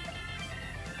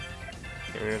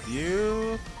 Get rid of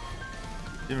you.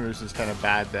 Immerse is kind of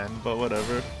bad then, but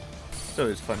whatever. It's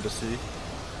always fun to see.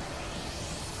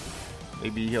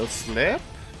 Maybe he'll slip?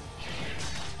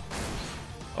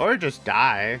 Or just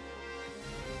die.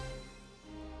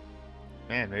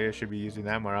 Man, maybe I should be using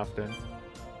that more often.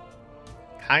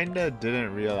 Kinda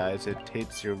didn't realize it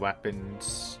takes your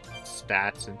weapon's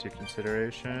stats into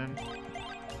consideration.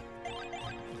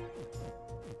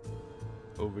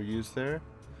 Overused there.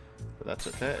 But that's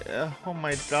okay. Oh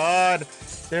my god!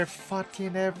 They're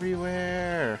fucking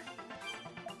everywhere!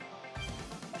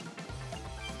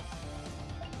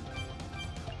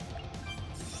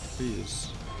 Please.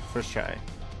 First try.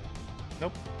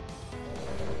 Nope.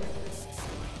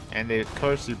 And they, of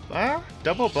course, you...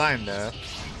 double blind though.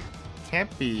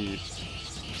 Can't be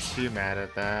too mad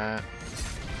at that.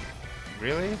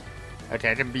 Really?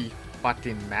 Okay, I can be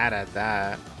fucking mad at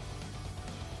that.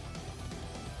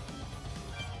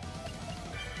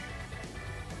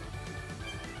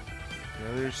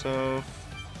 Heal yourself.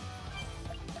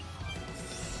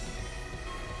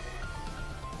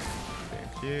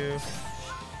 Thank you.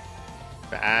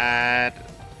 Bad.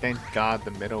 Thank God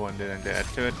the middle one didn't dare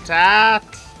to attack.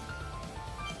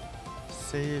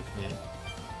 Save me.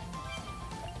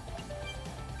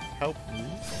 Help me.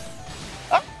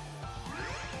 Ah!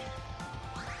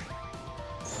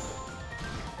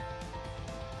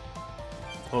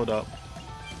 Hold up.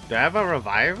 Do I have a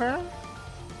reviver?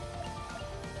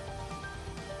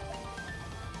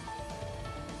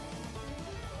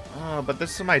 Oh, but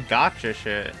this is my gotcha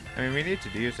shit. I mean, we need to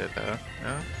use it though,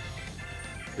 no?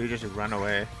 We just run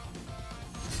away.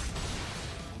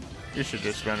 You should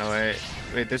just run away.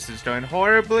 Wait, this is going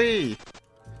horribly!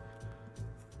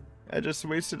 I just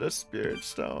wasted a spirit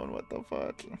stone, what the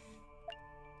fuck?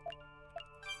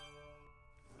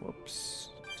 Whoops.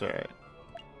 It's alright.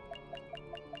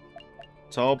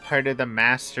 It's all part of the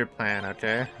master plan,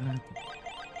 okay?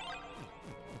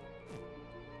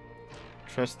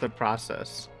 Trust the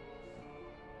process.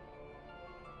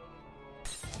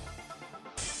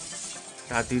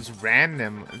 God, these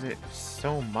random...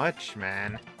 so much,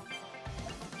 man.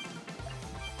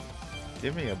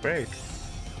 Give me a break.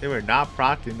 They were not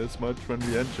proccing this much when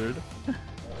we entered.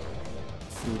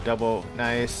 Ooh, double.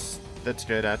 Nice. That's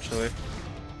good, actually.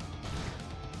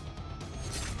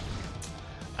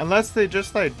 Unless they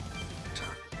just, like...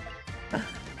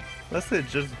 unless they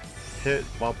just hit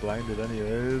while blinded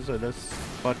anyways, or just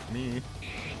fuck me.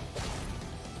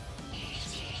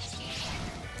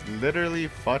 Literally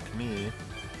fuck me.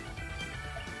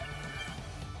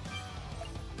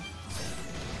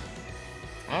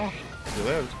 Oh, you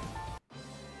lived.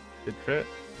 Good crit.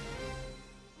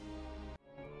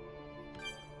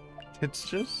 It's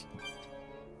just...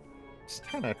 it's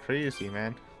kind of crazy,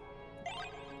 man.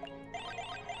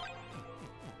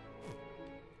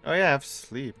 Oh yeah, I have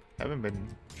sleep. I haven't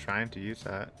been trying to use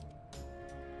that.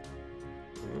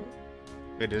 Ooh.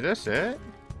 Wait, is this it?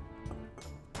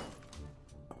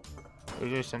 Or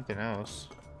is there something else?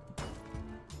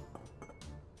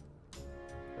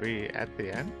 Are we at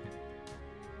the end?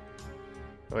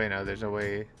 Oh wait, no, there's a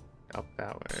way up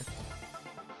that way.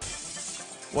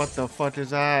 What the fuck is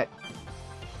that?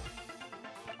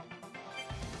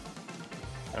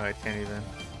 Oh, I can't even.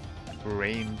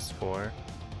 Brain spore.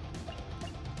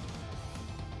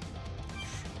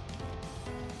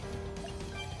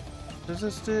 What does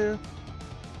this do?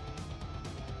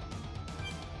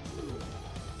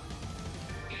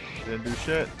 Didn't do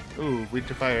shit. Ooh, weak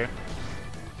to fire.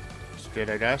 It's good,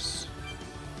 I guess.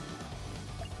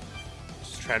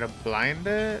 Just try to blind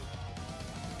it.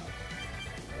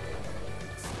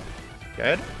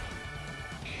 Good.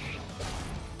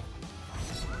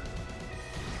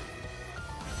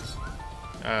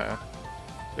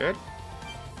 Good.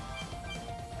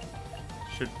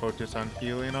 Should focus on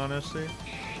healing, honestly.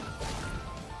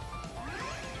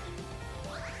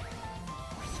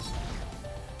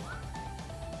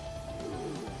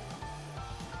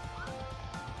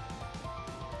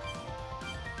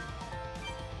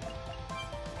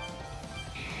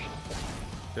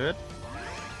 Good.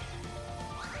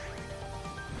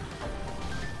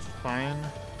 Fine.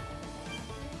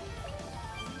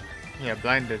 Yeah,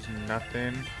 blind does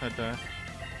nothing. But,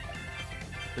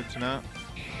 good to know.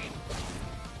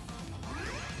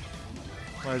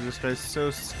 Why is this guy so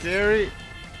scary?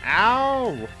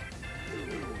 Ow!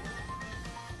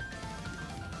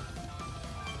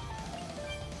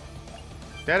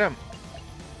 Get him!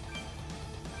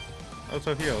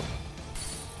 Also heal.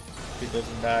 He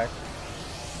doesn't die.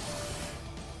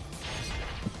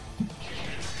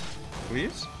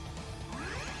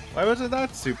 Why wasn't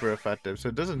that super effective? So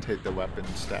it doesn't take the weapon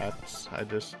stats. I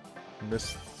just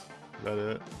misread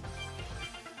it.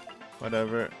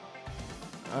 Whatever.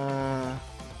 I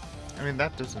mean,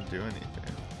 that doesn't do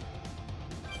anything.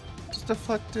 Just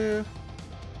deflect do.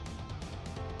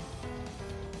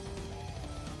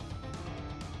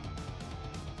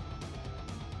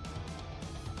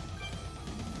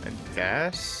 I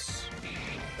guess.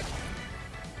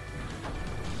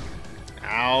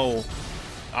 Ow.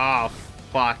 Oh,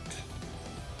 fuck.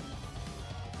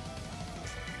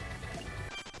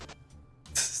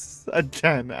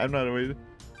 Again, I'm not aware.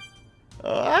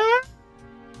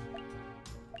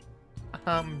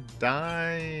 I'm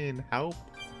dying. Help.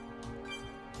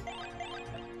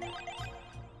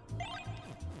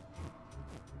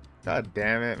 God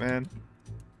damn it, man.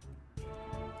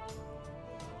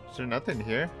 Is there nothing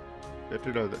here?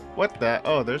 What the?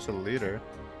 Oh, there's a leader.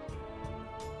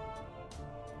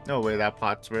 No way that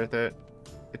pot's worth it.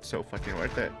 It's so fucking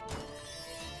worth it.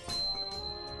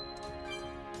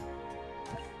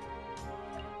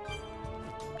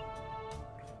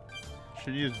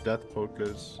 Should use death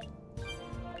polkas.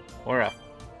 Aura.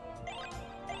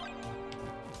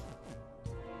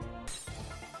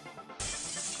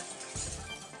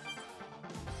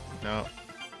 No.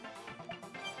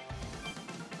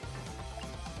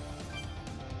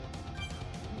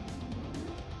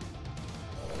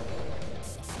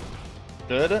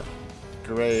 Good?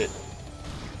 Great.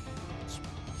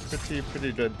 It's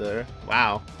pretty good there.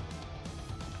 Wow.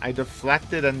 I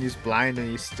deflected and he's blind and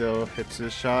he still hits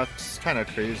his shots. Kind of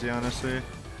crazy, honestly.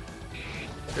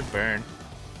 Good burn.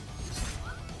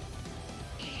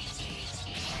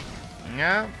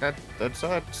 Yeah, that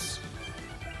sucks.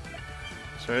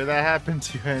 Sorry that happened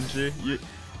to you, Andrew.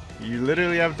 You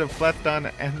literally have deflect on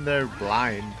and they're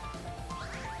blind.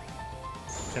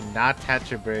 Cannot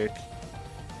catch a break.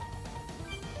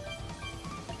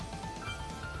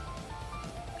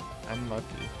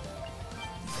 Unlucky.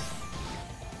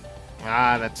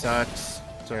 Ah, that sucks.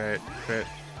 It's alright. Crit.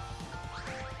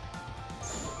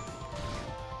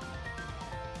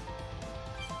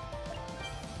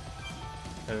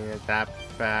 Gotta get that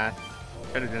back.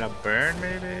 Gotta get a burn,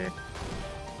 maybe?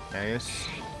 Nice.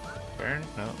 Burn?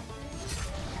 No.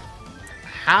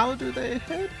 How do they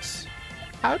hit?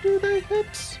 How do they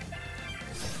hit?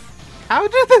 How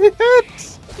do they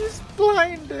hit? He's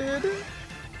blinded.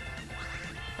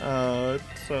 Oh,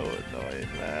 it's so annoying,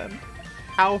 man.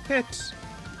 How hits?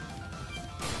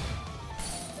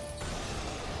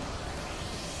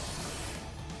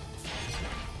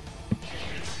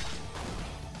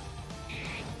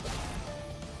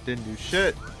 Didn't do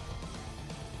shit.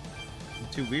 I'm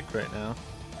too weak right now.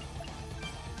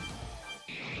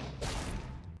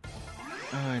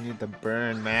 Oh, I need the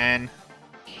burn, man.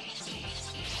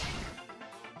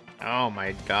 Oh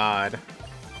my god.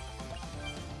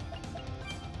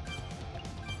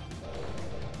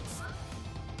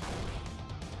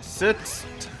 Sit.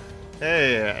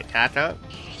 Hey, attack up.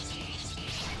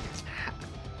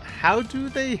 How do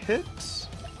they hit?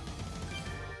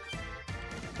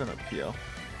 I'm gonna peel.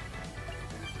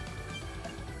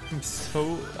 I'm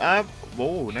so up.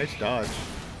 Whoa, nice dodge.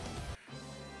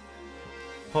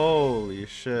 Holy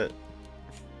shit.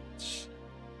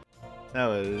 That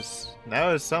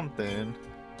was something.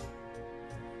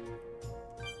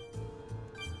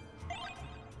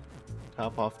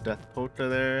 Top off death polka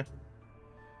there.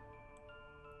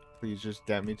 Please just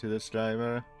get me to this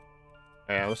driver.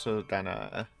 I also done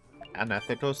a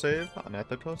unethical save.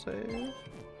 Unethical save.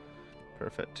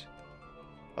 Perfect.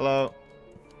 Hello.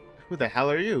 Who the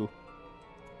hell are you?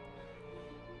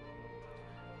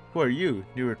 Who are you?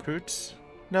 New recruits?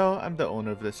 No, I'm the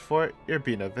owner of this fort. You're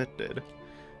being evicted.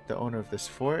 The owner of this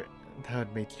fort? That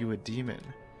would make you a demon.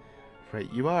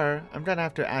 Right you are. I'm gonna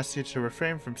have to ask you to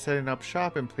refrain from setting up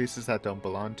shop in places that don't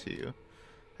belong to you.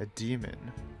 A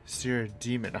demon. So you're a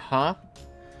demon, huh?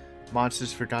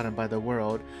 Monsters forgotten by the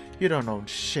world. You don't own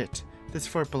shit. This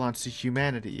fort belongs to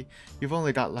humanity. You've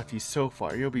only got lucky so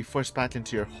far. You'll be forced back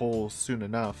into your hole soon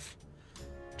enough.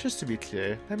 Just to be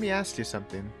clear, let me ask you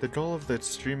something. The goal of the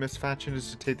Extremist faction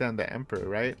is to take down the Emperor,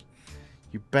 right?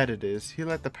 You bet it is. He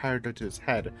let the power go to his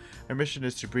head. Our mission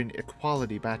is to bring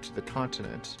equality back to the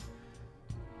continent.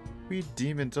 We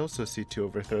demons also seek to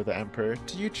overthrow the Emperor.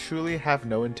 Do you truly have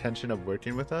no intention of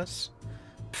working with us?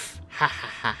 Pfft, ha ha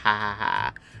ha ha ha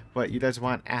ha. What, you guys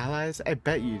want allies? I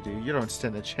bet you do. You don't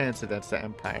stand a chance against the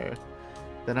Empire.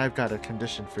 Then I've got a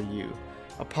condition for you.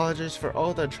 Apologize for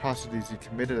all the atrocities you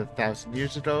committed 1,000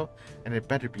 years ago, and it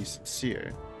better be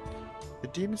sincere. The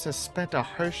demons have spent a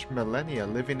harsh millennia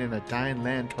living in a dying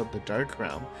land called the Dark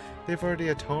Realm. They've already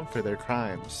atoned for their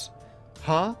crimes.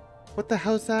 Huh? What the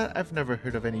hell's that? I've never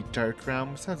heard of any dark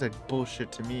realm. Sounds like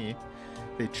bullshit to me.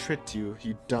 They tricked you,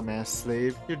 you dumbass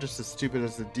slave. You're just as stupid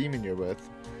as the demon you're with.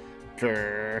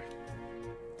 Grrr.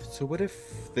 So what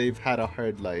if they've had a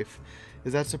hard life?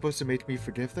 Is that supposed to make me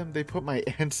forgive them? They put my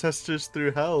ancestors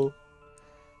through hell.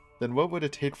 Then what would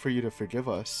it take for you to forgive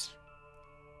us?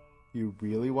 You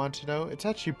really want to know? It's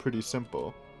actually pretty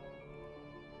simple.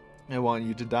 I want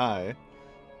you to die.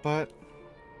 But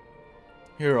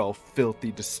you're all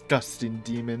filthy, disgusting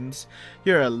demons.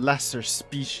 You're a lesser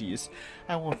species.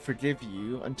 I won't forgive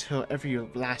you until every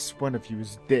last one of you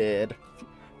is dead.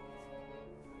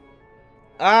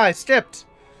 Ah, I skipped!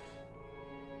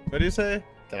 What do you say?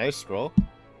 Did I scroll?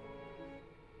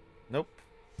 Nope.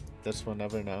 This will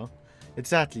never know.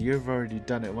 Exactly, you've already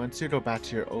done it once. You go back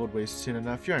to your old ways soon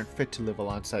enough. You aren't fit to live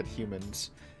alongside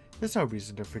humans. There's no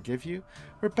reason to forgive you.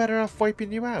 We're better off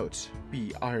wiping you out.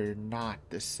 We are not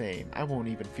the same. I won't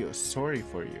even feel sorry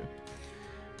for you.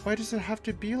 Why does it have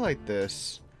to be like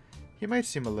this? He might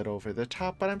seem a little over the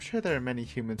top, but I'm sure there are many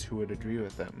humans who would agree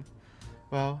with him.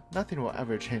 Well, nothing will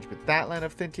ever change with that line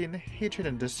of thinking. Hatred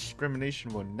and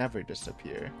discrimination will never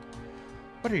disappear.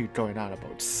 What are you going on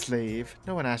about, slave?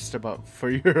 No one asked about for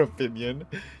your opinion.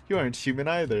 You aren't human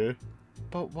either.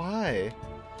 But why?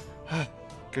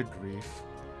 Good grief.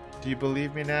 Do you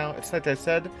believe me now? It's like I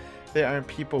said, they aren't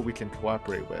people we can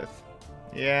cooperate with.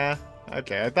 Yeah,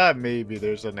 okay, I thought maybe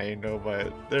there's an angle,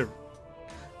 but they're,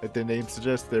 like the name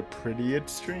suggests, they're pretty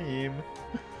extreme.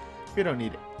 We don't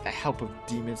need the help of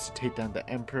demons to take down the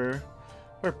Emperor.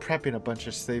 We're prepping a bunch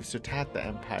of slaves to attack the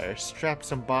Empire, strap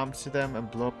some bombs to them,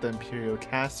 and blow up the Imperial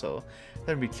Castle.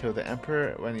 Then we kill the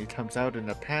Emperor when he comes out in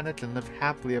a panic and live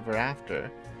happily ever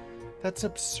after. That's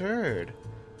absurd.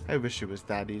 I wish it was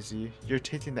that easy. You're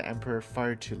taking the Emperor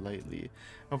far too lightly.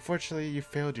 Unfortunately, you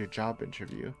failed your job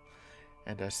interview.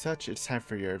 And as such, it's time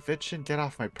for your eviction. Get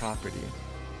off my property.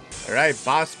 Alright,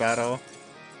 boss battle.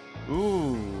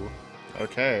 Ooh.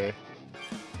 Okay.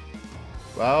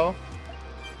 Well,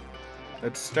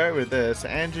 let's start with this.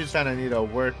 Andrew's gonna need to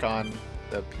work on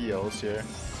the appeals here.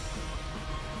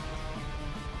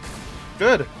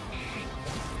 Good.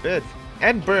 Good.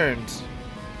 And burned.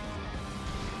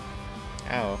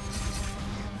 Ow.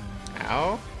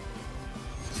 Ow.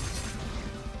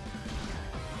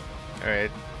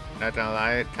 Alright. Not gonna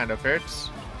lie, it kind of hurts.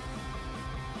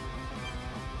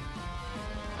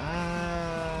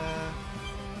 I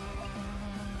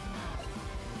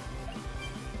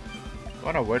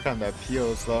want to work on the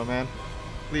appeals though, man.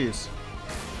 Please.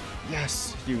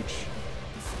 Yes, huge.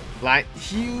 Blind,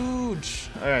 huge.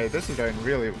 All right, this is going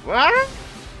really. What?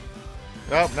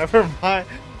 Oh, never mind.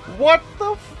 What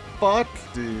the fuck,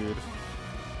 dude?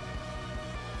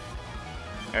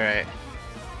 All right.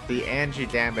 The Angie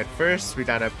Gambit. First, we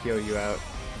gotta peel you out.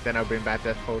 Then I'll bring back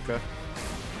that polka.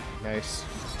 Nice.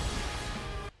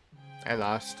 I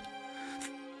lost.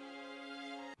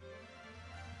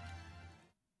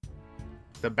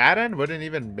 The bad end wouldn't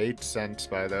even make sense,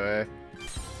 by the way.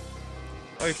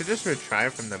 Oh, you could just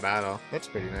retry from the battle. That's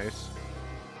pretty nice.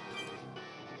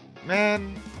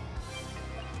 Man.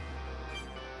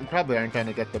 You probably aren't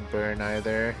gonna get the burn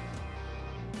either.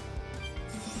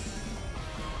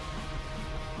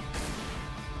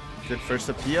 Good first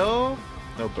appeal.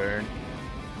 No burn.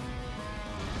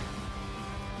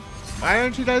 Why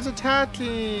aren't you guys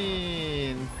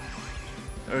attacking?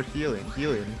 Or healing?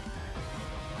 Healing.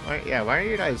 Why are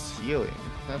you guys healing?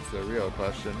 That's the real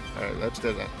question. Alright, let's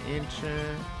get an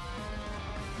ancient.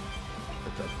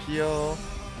 Let's appeal.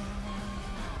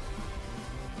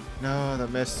 No, the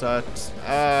miss sucks.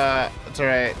 It's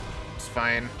alright. It's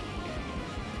fine.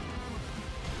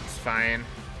 It's fine.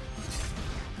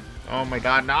 Oh my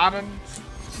god, not an.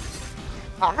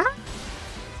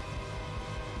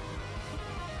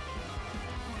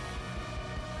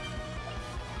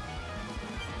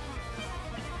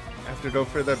 I have to go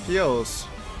for the appeals.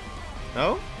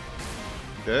 No?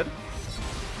 Good?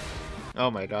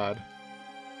 Oh my god.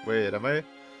 Wait, am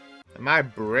I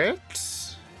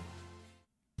bricks?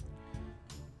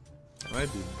 I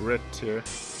might be bricked here.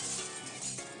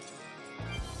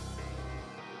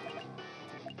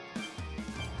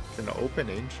 Gonna open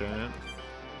ancient.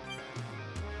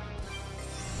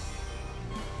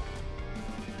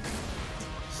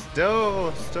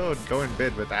 Still going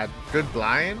bid with that. Good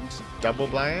blind, double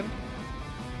blind.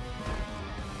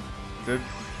 Good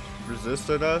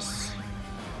resisted us.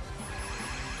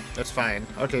 That's fine.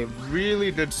 Okay,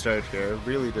 really good start here.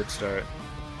 Really good start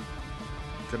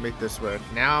to make this work.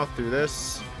 Now through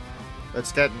this,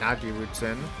 let's get Nagi roots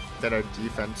in. Get our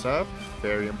defense up.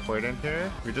 Very important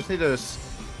here. We just need to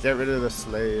get rid of the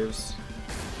slaves.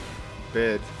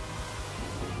 Bid.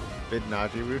 Big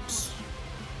Naji roots.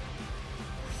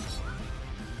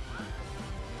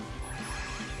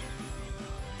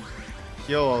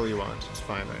 Heal all you want. It's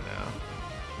fine right now.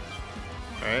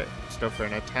 Alright, let's go for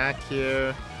an attack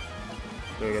here.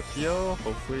 Third of heal.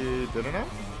 Hopefully good enough.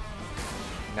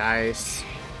 Nice.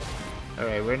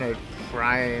 Alright, we're in a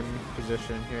prime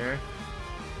position here.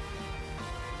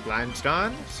 Blind's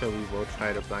gone, so we will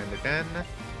try to blind again.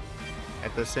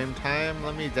 At the same time,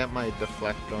 let me get my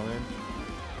deflect going.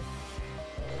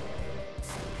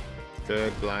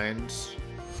 Good, blinds.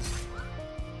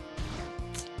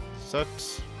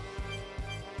 Sucks.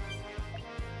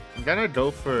 I'm gonna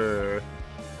go for...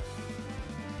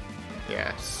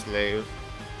 yeah, slave.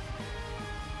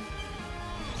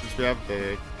 Since we have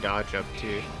the dodge up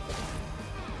too.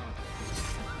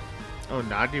 Oh,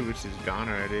 Nadi Roots is gone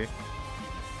already.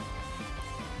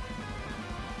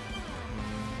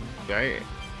 Right.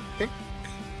 I think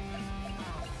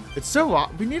it's so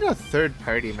we need a third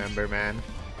party member, man.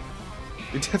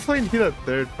 We definitely need a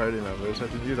third party member so I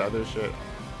can use other shit.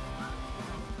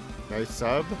 Nice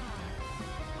sub.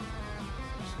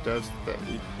 Just does the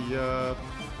EP up.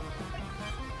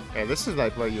 Yeah, this is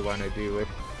like what you want to do with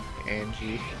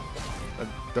Angie.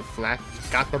 Deflect.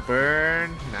 Got the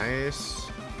burn. Nice.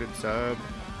 Good sub.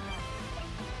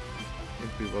 I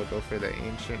think we will go for the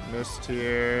Ancient Mist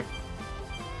here.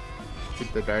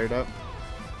 Keep the guard up.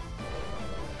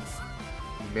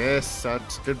 Miss.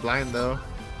 Sucks. Good blind though.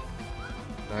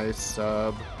 Nice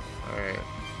sub. Alright.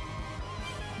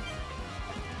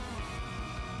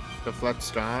 Deflect's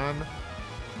gone.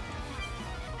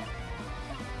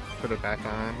 Put it back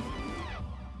on.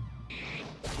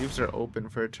 Leaves are open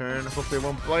for a turn. Hopefully it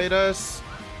won't blight us.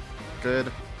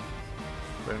 Good.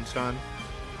 Burn's gone.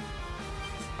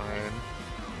 Fine.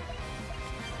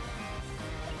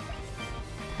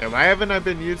 Yeah, why haven't I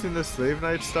been using the Slave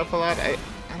Knight stuff a lot? I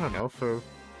don't know, for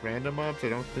random mobs, I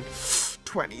don't think...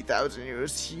 20,000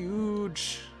 euros,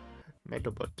 huge! Mega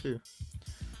book too.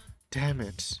 Damn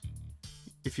it.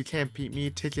 If you can't beat me,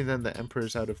 taking them the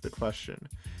Emperor's out of the question.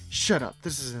 Shut up,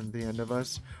 this isn't the end of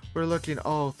us. We're looking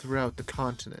all throughout the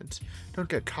continent. Don't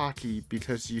get cocky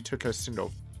because you took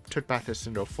back a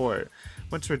single fort.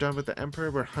 Once we're done with the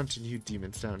Emperor, we're hunting you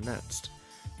demons down next.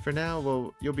 For now,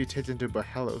 well, you'll be taken to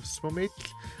Bahelos. We'll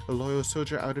make a loyal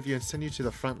soldier out of you and send you to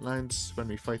the front lines when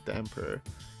we fight the Emperor.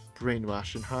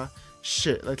 Brainwashing, huh?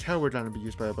 Shit, like how we're gonna be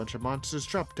used by a bunch of monsters.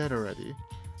 Drop dead already.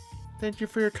 Thank you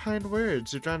for your kind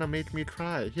words. You're trying to make me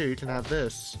cry. Here, you can have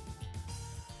this.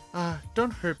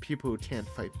 Don't hurt people who can't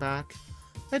fight back.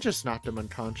 I just knocked him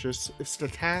unconscious. If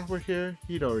Staka were here,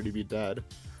 he'd already be dead.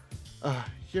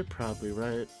 You're probably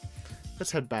right.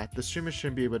 Let's head back. The streamers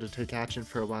shouldn't be able to take action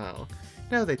for a while.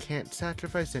 Now they can't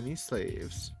sacrifice any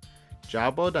slaves.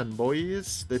 Jabod and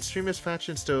boys, the extremist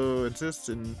faction still exists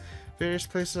in various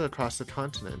places across the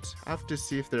continent. I have to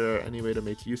see if there are any way to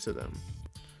make use of them.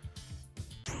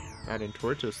 Not in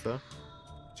torches though.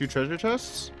 2 treasure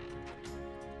chests?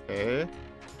 Okay.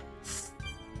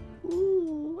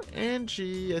 Ooh,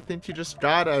 Angie, I think you just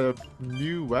got a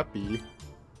new weapon.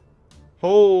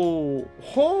 Ho!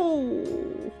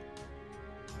 Ho!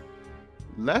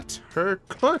 Let her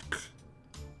cook!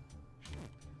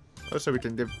 Oh, so we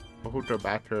can give Mahoutro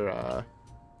back her,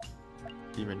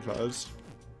 demon claws.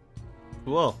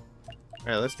 Cool.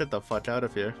 Alright, let's get the fuck out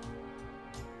of here.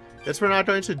 Guess we're not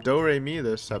going to Do-Re-Mi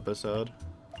this episode.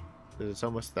 It's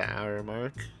almost the hour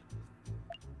mark.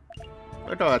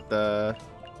 I'll go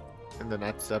in the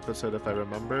next episode if I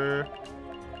remember.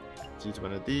 Let's use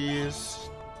one of these.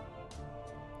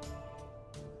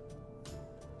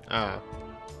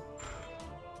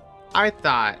 I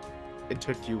thought it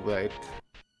took you, like,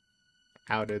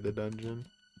 out of the dungeon.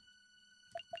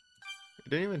 It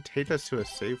didn't even take us to a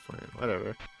save point.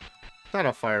 Whatever. Not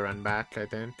a fire run back, I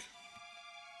think.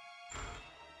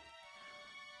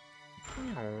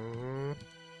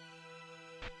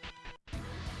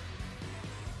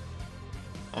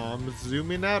 I'm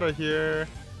zooming out of here.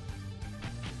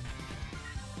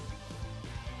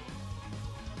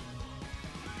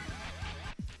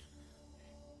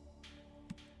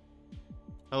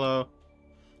 Hello.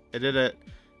 I did it.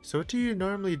 So what do you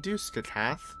normally do,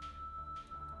 Skakath?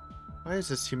 Why is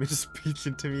this human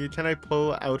speaking to me? Can I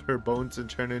pull out her bones and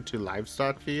turn into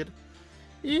livestock feed?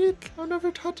 Eek! I'll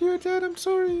never talk to you again, I'm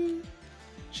sorry.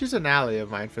 She's an ally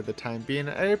of mine for the time being.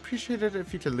 I appreciate it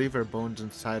if you could leave her bones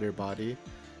inside her body.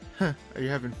 Huh, are you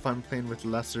having fun playing with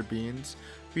lesser beings?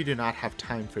 We do not have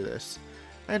time for this.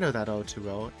 I know that all too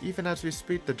well. Even as we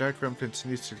speak, the Dark Realm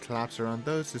continues to collapse around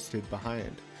those who stayed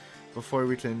behind. Before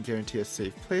we can guarantee a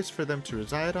safe place for them to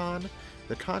reside on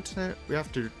the continent, we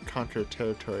have to conquer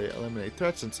territory, eliminate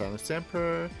threats, and silence the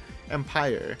Emperor.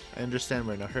 Empire. I understand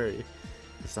we're in a hurry.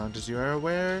 As long as you are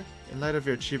aware, in light of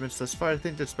your achievements thus far, I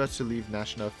think it's best to leave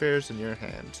national affairs in your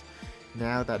hands.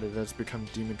 Now that it has become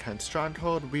Demonkind's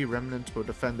stronghold, we remnants will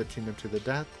defend the kingdom to the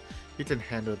death. You can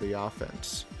handle the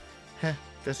offense. Heh,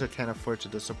 guess I can't afford to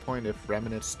disappoint if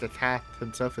Remnant's Stakath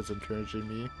himself is encouraging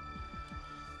me.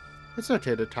 It's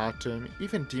okay to talk to him.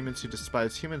 Even demons who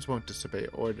despise humans won't disobey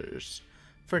orders.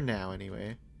 For now,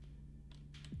 anyway.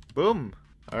 Boom!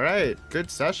 Alright,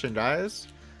 good session, guys.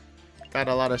 Got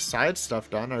a lot of side stuff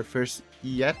done. Our first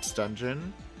EX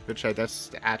dungeon, which I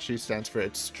guess actually stands for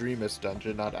Extremist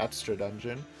dungeon, not Extra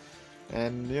dungeon.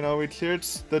 And, you know, we cleared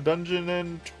the dungeon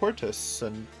in Tortoise,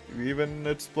 and we even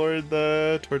explored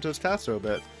the Tortoise Castle a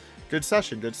bit. Good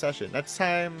session, good session. Next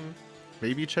time,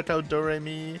 maybe check out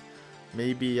Doremi.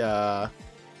 Maybe, then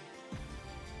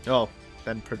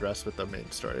progress with the main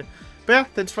story. But yeah,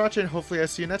 thanks for watching. Hopefully I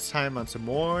see you next time on some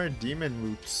more Demon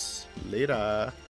Roots. Later.